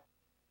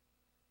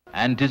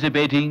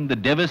 Anticipating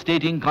the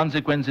devastating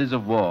consequences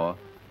of war,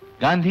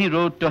 Gandhi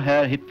wrote to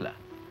Herr Hitler,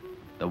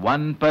 the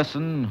one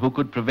person who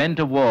could prevent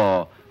a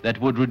war that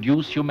would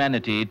reduce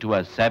humanity to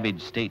a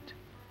savage state.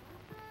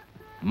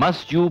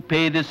 "Must you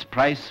pay this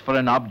price for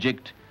an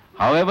object,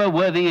 however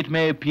worthy it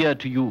may appear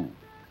to you?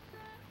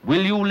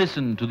 Will you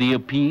listen to the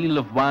appeal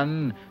of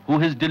one who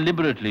has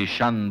deliberately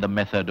shunned the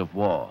method of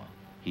war?"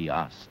 he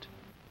asked.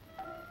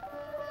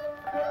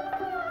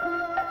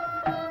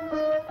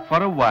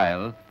 For a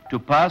while, to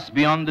pass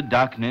beyond the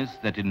darkness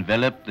that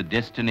enveloped the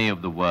destiny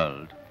of the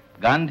world,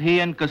 Gandhi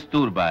and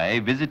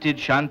Kasturbai visited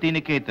Shanti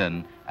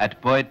Niketan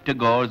at poet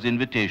Tagore's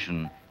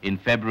invitation in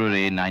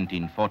February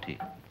 1940.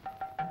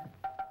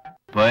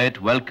 Poet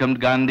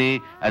welcomed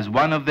Gandhi as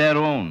one of their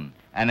own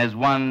and as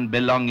one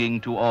belonging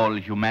to all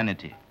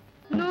humanity.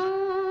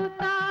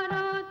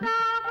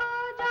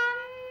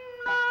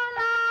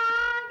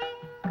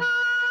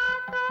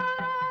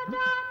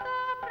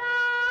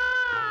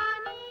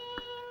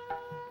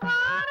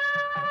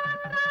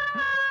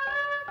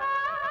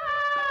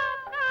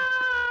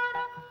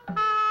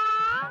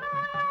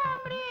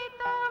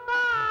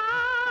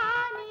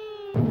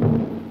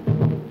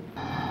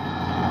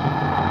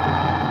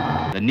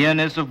 The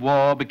nearness of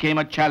war became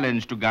a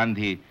challenge to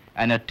Gandhi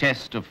and a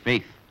test of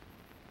faith.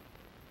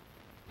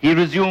 He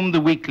resumed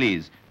the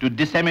weeklies to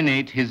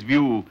disseminate his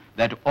view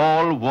that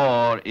all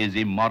war is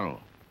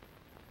immoral.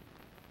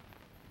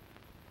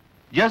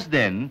 Just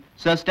then,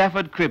 Sir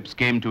Stafford Cripps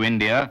came to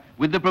India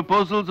with the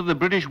proposals of the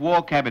British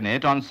War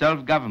Cabinet on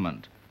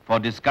self-government for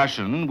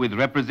discussion with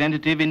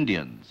representative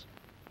Indians.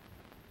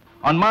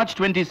 On March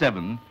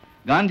 27,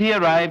 Gandhi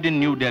arrived in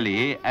New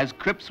Delhi as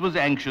Cripps was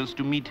anxious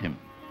to meet him.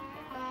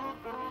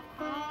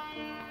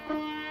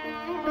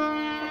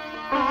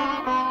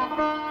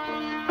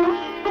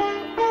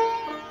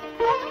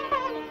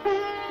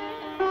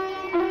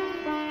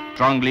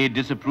 Strongly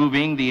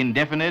disapproving the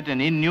indefinite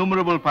and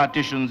innumerable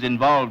partitions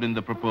involved in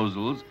the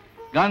proposals,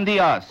 Gandhi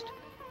asked,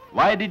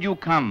 "Why did you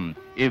come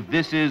if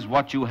this is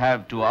what you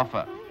have to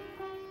offer?"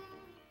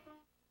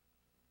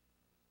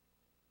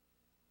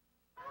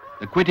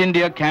 The Quit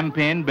India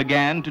campaign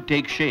began to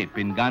take shape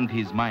in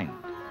Gandhi's mind.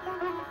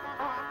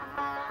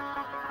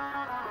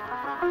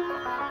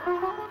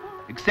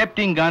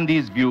 Accepting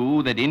Gandhi's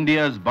view that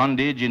India's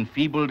bondage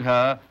enfeebled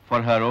her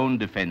for her own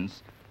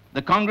defense,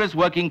 the Congress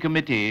Working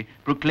Committee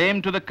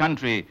proclaimed to the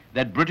country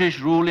that British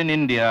rule in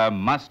India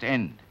must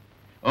end.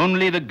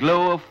 Only the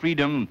glow of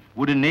freedom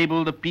would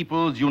enable the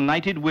people's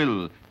united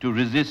will to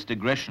resist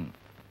aggression.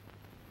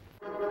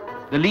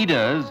 The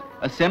leaders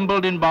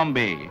assembled in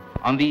Bombay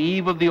on the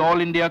eve of the All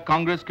India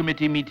Congress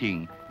Committee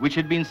meeting, which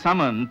had been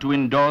summoned to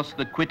endorse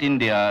the Quit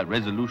India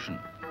resolution.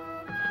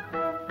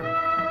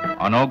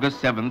 On August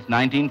 7th,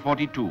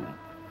 1942,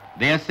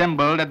 They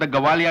assembled at the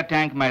Gawalia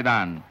Tank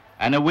Maidan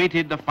and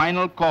awaited the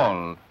final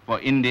call for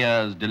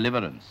India's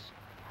deliverance.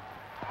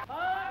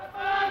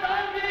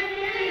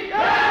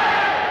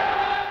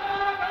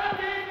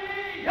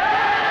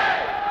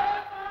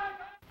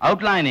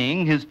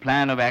 Outlining his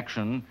plan of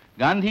action,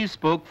 Gandhi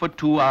spoke for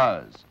 2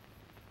 hours.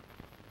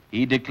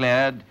 He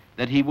declared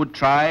that he would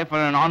try for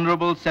an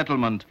honorable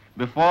settlement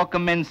before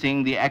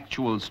commencing the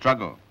actual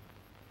struggle.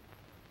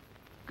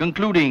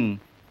 Concluding,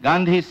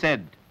 Gandhi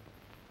said,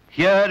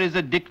 "Here is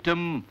a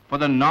dictum for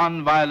the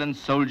non-violent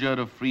soldier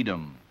of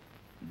freedom.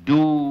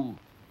 Do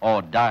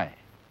or die."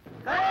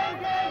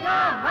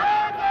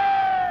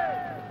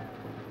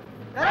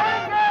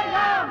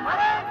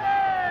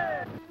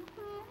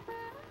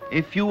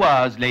 A few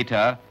hours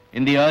later,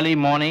 in the early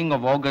morning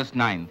of August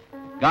 9th,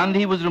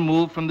 Gandhi was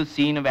removed from the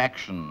scene of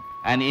action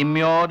and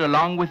immured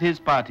along with his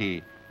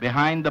party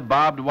behind the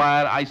barbed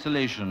wire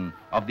isolation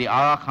of the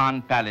Aga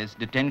Khan Palace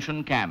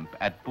detention camp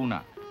at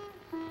Pune.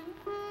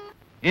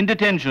 In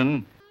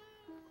detention,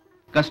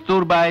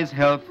 Kasturbai's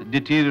health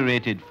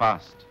deteriorated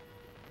fast.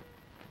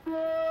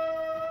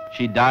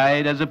 She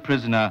died as a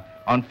prisoner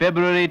on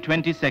February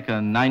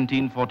 22nd,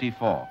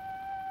 1944.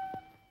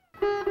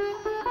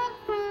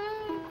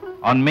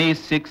 On May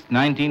 6,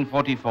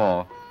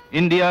 1944,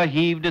 India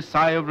heaved a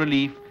sigh of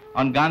relief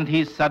on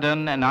Gandhi's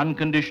sudden and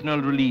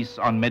unconditional release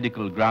on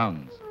medical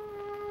grounds.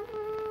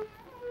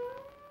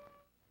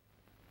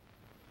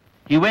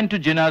 He went to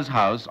Jinnah's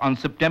house on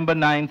September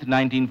 9,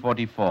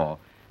 1944,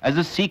 as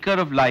a seeker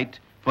of light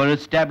for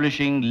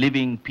establishing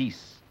living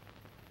peace.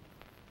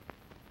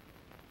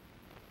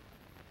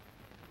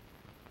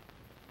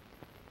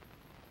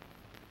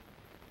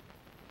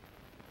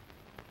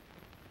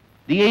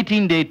 The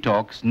 18-day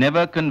talks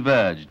never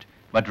converged,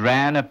 but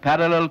ran a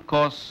parallel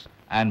course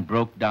and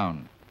broke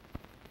down.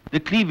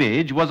 The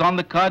cleavage was on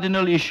the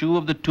cardinal issue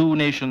of the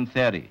two-nation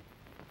theory.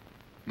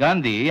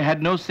 Gandhi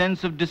had no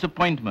sense of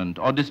disappointment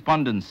or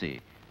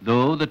despondency,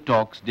 though the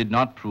talks did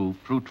not prove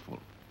fruitful.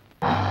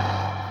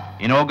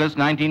 In August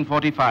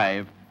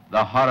 1945,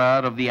 the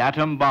horror of the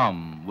atom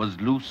bomb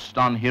was loosed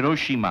on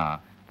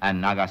Hiroshima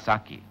and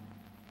Nagasaki.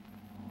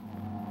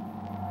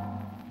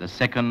 The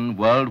Second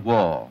World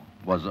War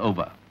was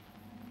over.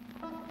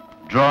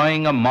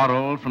 Drawing a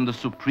moral from the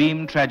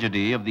supreme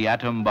tragedy of the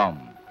atom bomb,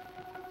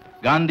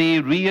 Gandhi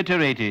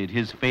reiterated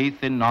his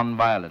faith in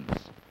nonviolence.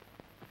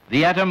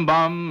 The atom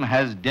bomb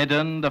has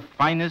deadened the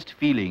finest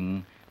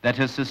feeling that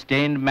has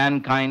sustained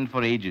mankind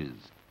for ages.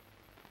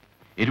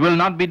 It will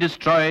not be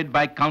destroyed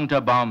by counter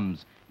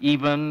bombs,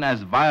 even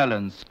as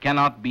violence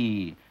cannot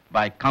be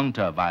by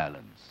counter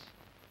violence.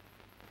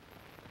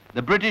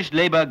 The British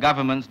Labour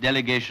government's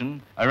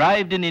delegation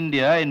arrived in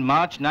India in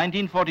March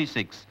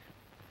 1946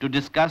 to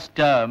discuss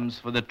terms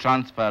for the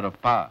transfer of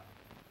power.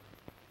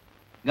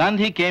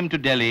 Gandhi came to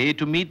Delhi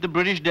to meet the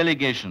British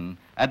delegation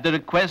at the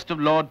request of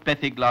Lord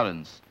Pethick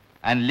Lawrence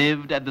and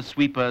lived at the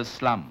sweeper's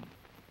slum.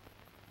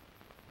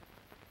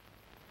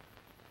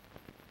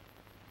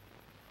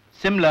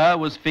 Simla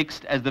was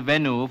fixed as the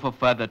venue for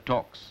further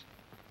talks.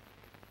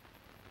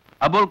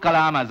 Abul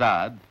Kalam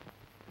Azad,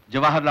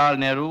 Jawaharlal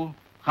Nehru,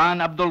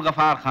 Khan Abdul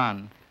Ghaffar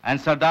Khan,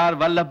 and Sardar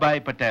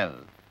Vallabhbhai Patel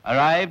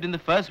arrived in the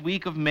first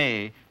week of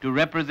May to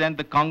represent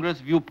the Congress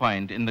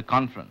viewpoint in the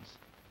conference.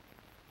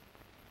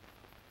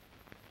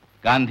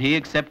 Gandhi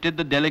accepted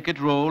the delicate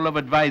role of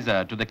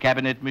advisor to the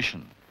cabinet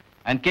mission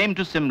and came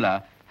to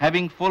Simla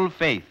having full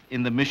faith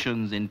in the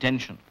mission's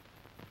intention.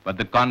 But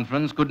the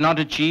conference could not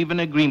achieve an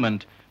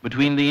agreement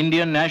between the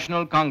Indian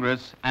National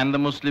Congress and the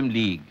Muslim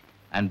League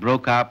and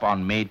broke up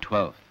on May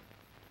 12th.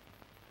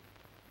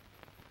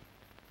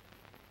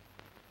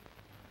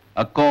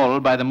 A call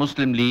by the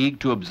Muslim League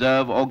to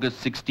observe August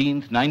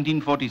 16,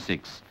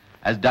 1946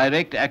 as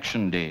Direct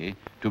Action Day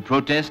to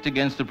protest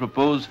against the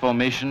proposed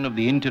formation of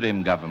the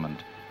interim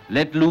government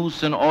let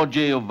loose an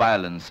orgy of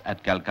violence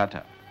at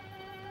Calcutta.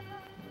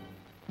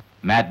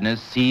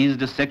 Madness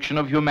seized a section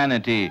of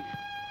humanity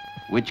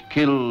which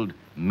killed,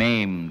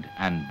 maimed,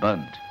 and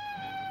burnt.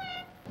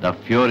 The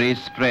fury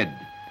spread,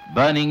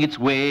 burning its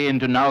way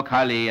into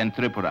Naukhali and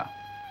Tripura,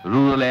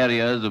 rural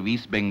areas of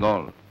East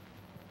Bengal.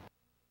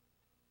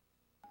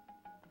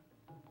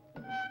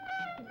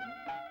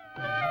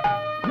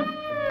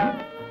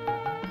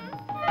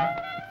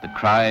 The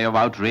cry of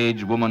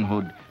outraged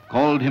womanhood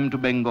called him to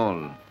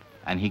Bengal,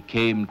 and he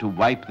came to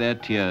wipe their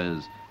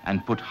tears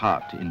and put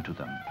heart into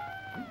them.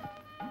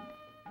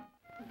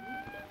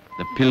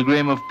 The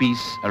pilgrim of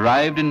peace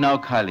arrived in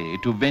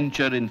Naukhali to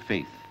venture in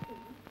faith.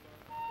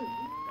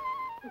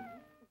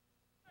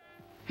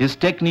 His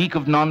technique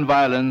of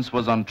non-violence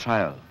was on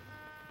trial.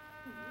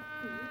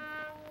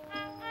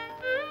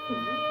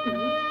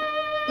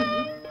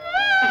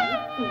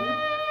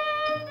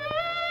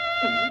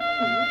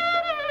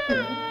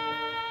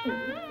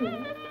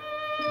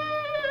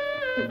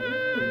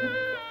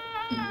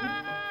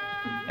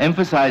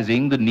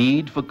 Emphasizing the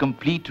need for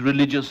complete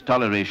religious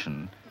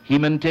toleration, he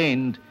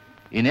maintained,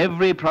 in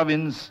every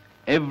province,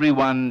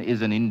 everyone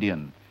is an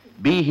Indian,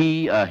 be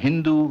he a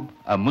Hindu,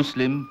 a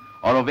Muslim,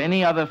 or of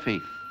any other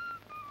faith.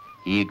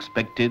 He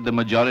expected the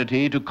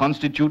majority to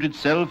constitute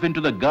itself into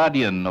the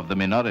guardian of the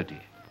minority.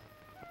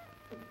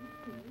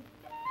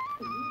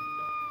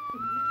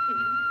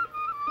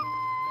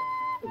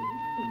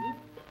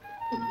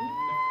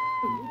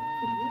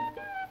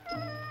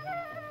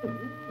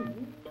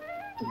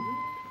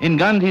 In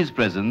Gandhi's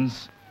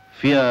presence,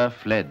 fear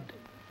fled,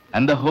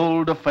 and the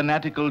hold of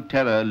fanatical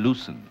terror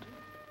loosened.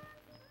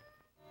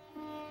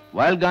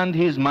 While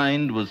Gandhi's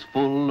mind was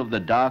full of the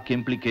dark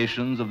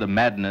implications of the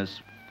madness,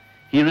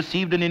 he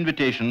received an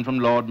invitation from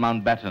Lord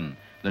Mountbatten,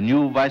 the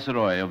new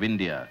Viceroy of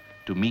India,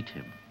 to meet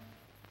him.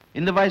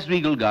 In the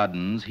Viceregal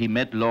Gardens, he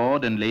met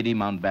Lord and Lady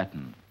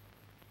Mountbatten.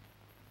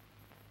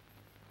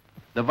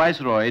 The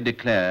Viceroy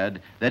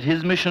declared that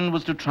his mission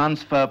was to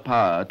transfer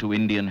power to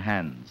Indian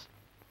hands.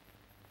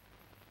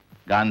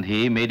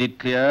 Gandhi made it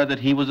clear that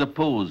he was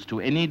opposed to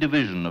any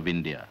division of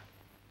India.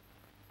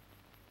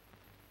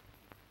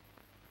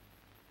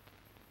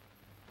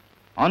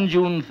 On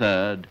June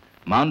 3rd,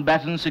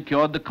 Mountbatten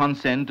secured the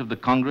consent of the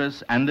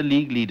Congress and the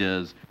League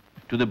leaders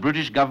to the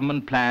British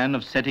government plan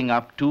of setting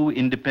up two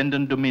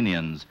independent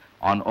dominions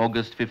on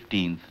August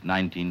 15,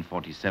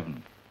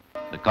 1947.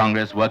 The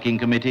Congress Working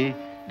Committee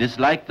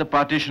disliked the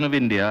partition of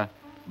India,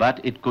 but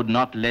it could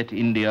not let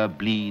India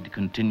bleed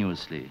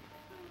continuously,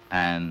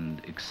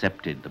 and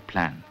accepted the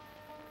plan.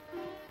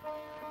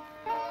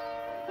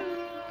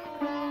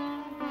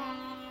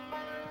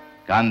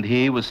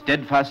 Gandhi was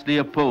steadfastly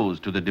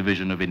opposed to the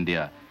division of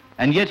India,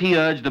 and yet he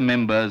urged the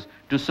members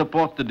to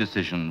support the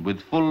decision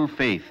with full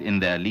faith in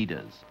their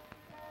leaders.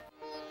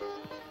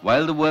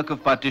 While the work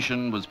of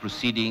partition was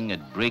proceeding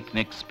at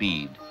breakneck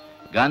speed,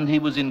 Gandhi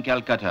was in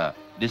Calcutta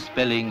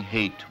dispelling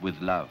hate with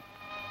love.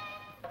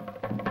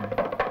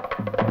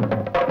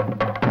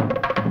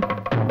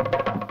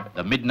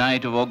 The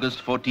midnight of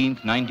August 14,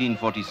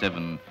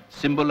 1947,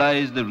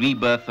 symbolized the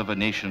rebirth of a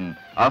nation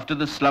after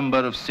the slumber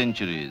of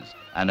centuries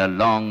and a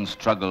long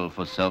struggle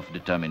for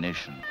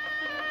self-determination.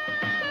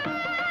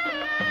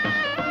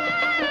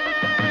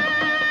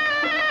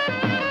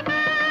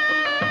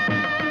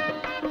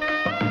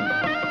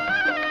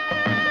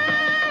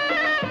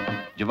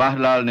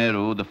 Jawaharlal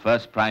Nehru, the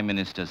first Prime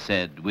Minister,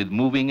 said with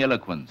moving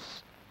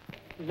eloquence,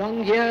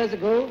 "Long years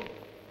ago,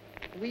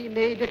 we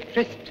made a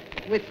tryst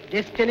with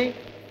destiny,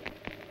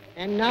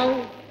 and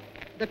now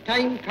the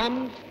time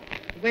comes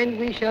when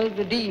we shall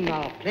redeem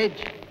our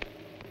pledge.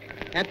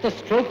 At the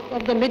stroke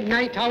of the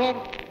midnight hour,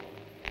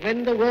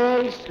 when the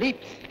world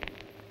sleeps,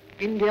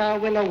 India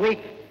will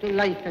awake to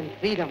life and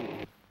freedom."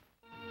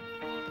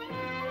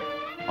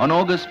 On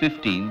August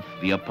 15th,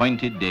 the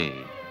appointed day,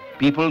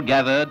 people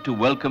gathered to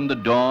welcome the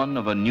dawn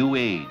of a new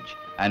age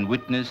and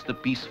witness the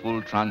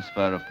peaceful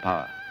transfer of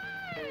power.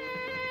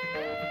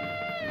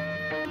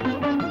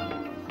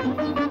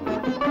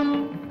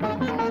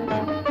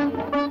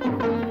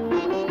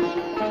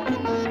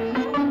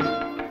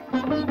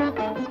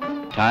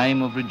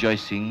 Time of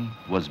rejoicing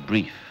was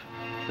brief.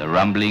 The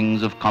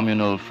rumblings of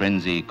communal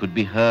frenzy could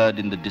be heard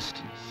in the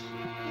distance.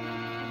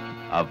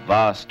 A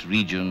vast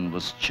region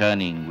was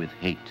churning with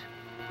hate.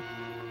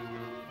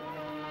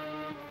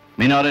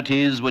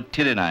 Minorities were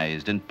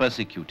tyrannized and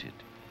persecuted.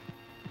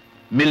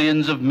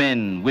 Millions of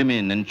men,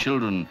 women, and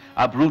children,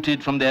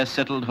 uprooted from their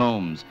settled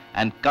homes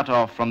and cut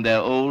off from their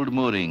old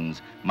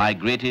moorings,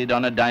 migrated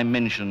on a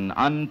dimension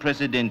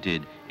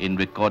unprecedented in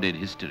recorded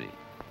history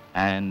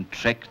and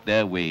trekked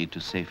their way to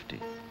safety.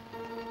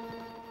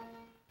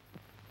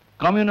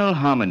 Communal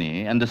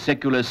harmony and the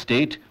secular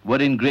state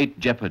were in great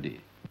jeopardy.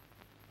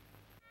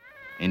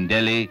 In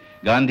Delhi,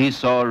 Gandhi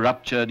saw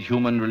ruptured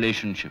human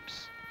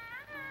relationships.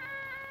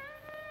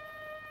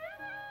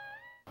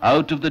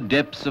 Out of the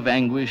depths of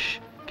anguish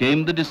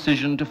came the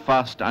decision to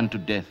fast unto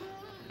death,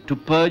 to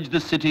purge the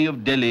city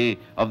of Delhi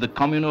of the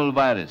communal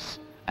virus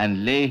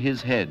and lay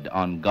his head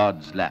on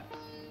God's lap.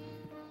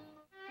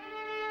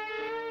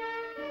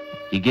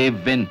 He gave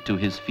vent to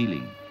his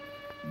feeling.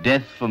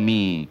 Death for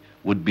me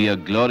would be a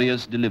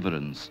glorious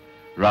deliverance,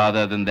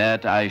 rather than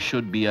that I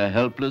should be a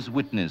helpless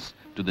witness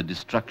to the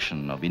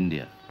destruction of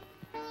India.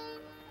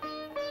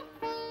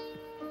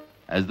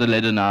 As the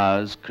leaden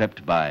hours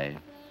crept by,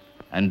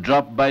 and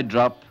drop by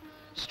drop,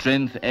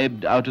 strength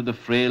ebbed out of the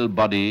frail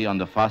body on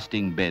the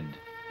fasting bed,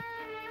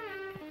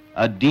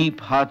 a deep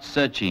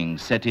heart-searching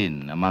set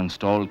in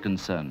amongst all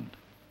concerned.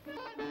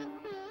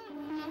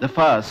 The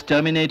fast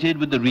terminated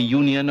with the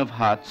reunion of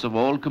hearts of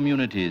all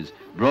communities,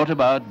 brought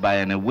about by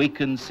an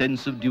awakened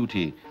sense of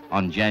duty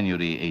on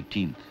January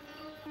 18th.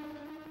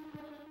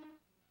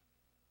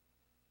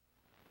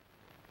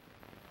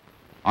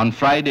 On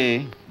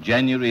Friday,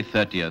 January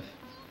 30th,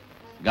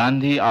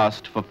 Gandhi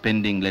asked for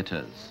pending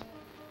letters.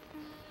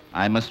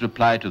 I must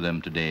reply to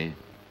them today,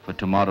 for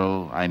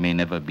tomorrow I may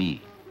never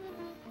be.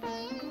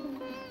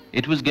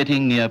 It was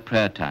getting near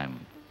prayer time.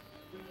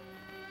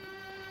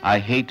 I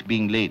hate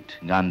being late,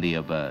 Gandhi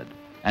averred,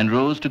 and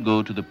rose to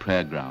go to the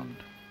prayer ground.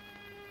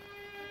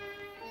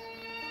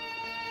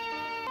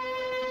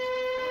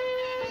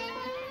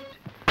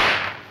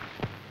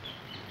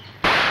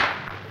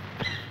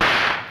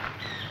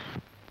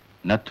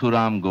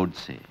 Nathuram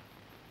Godse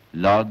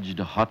lodged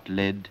hot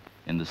lead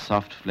in the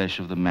soft flesh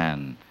of the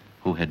man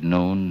who had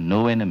known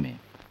no enemy.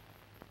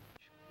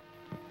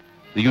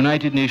 The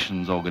United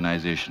Nations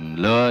organization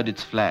lowered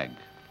its flag.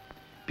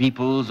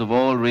 Peoples of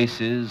all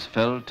races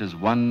felt as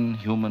one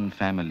human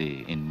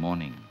family in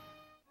mourning.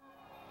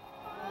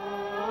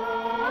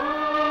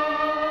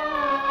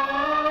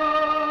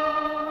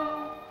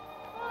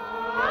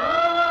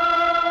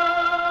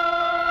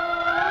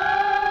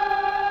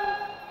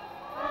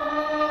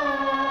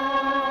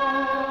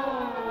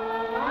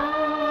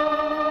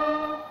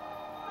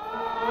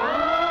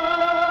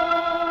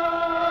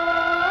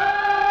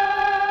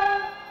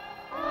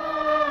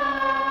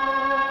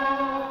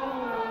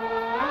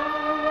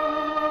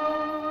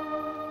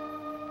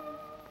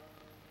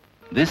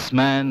 This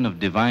man of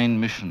divine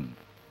mission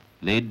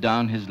laid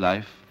down his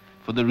life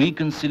for the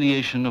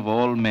reconciliation of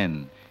all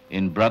men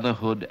in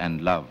brotherhood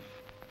and love,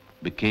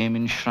 became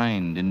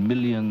enshrined in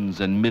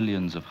millions and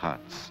millions of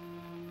hearts,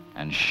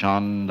 and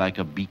shone like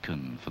a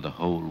beacon for the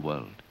whole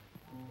world.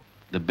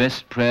 The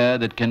best prayer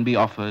that can be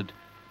offered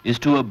is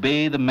to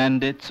obey the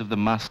mandates of the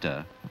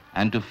Master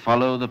and to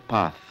follow the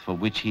path for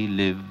which he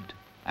lived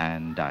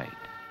and died.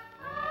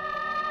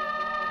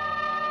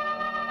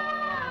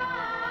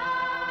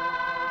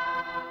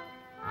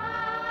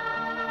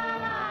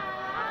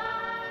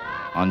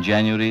 On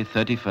January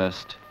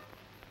 31st,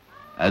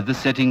 as the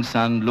setting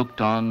sun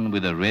looked on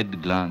with a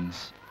red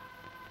glance,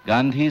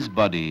 Gandhi's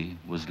body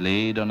was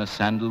laid on a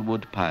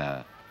sandalwood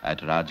pyre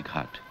at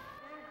Rajghat.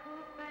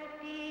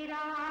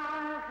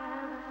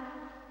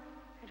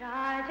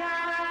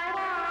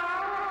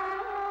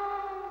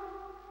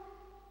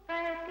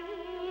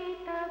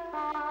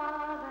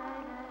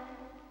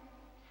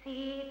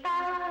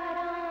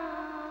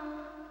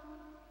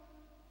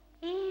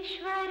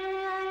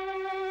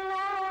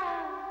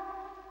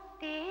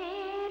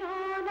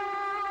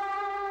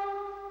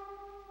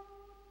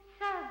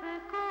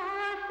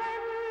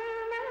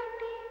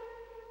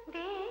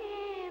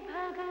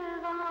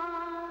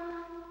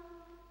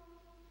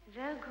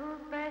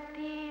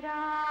 Raghupati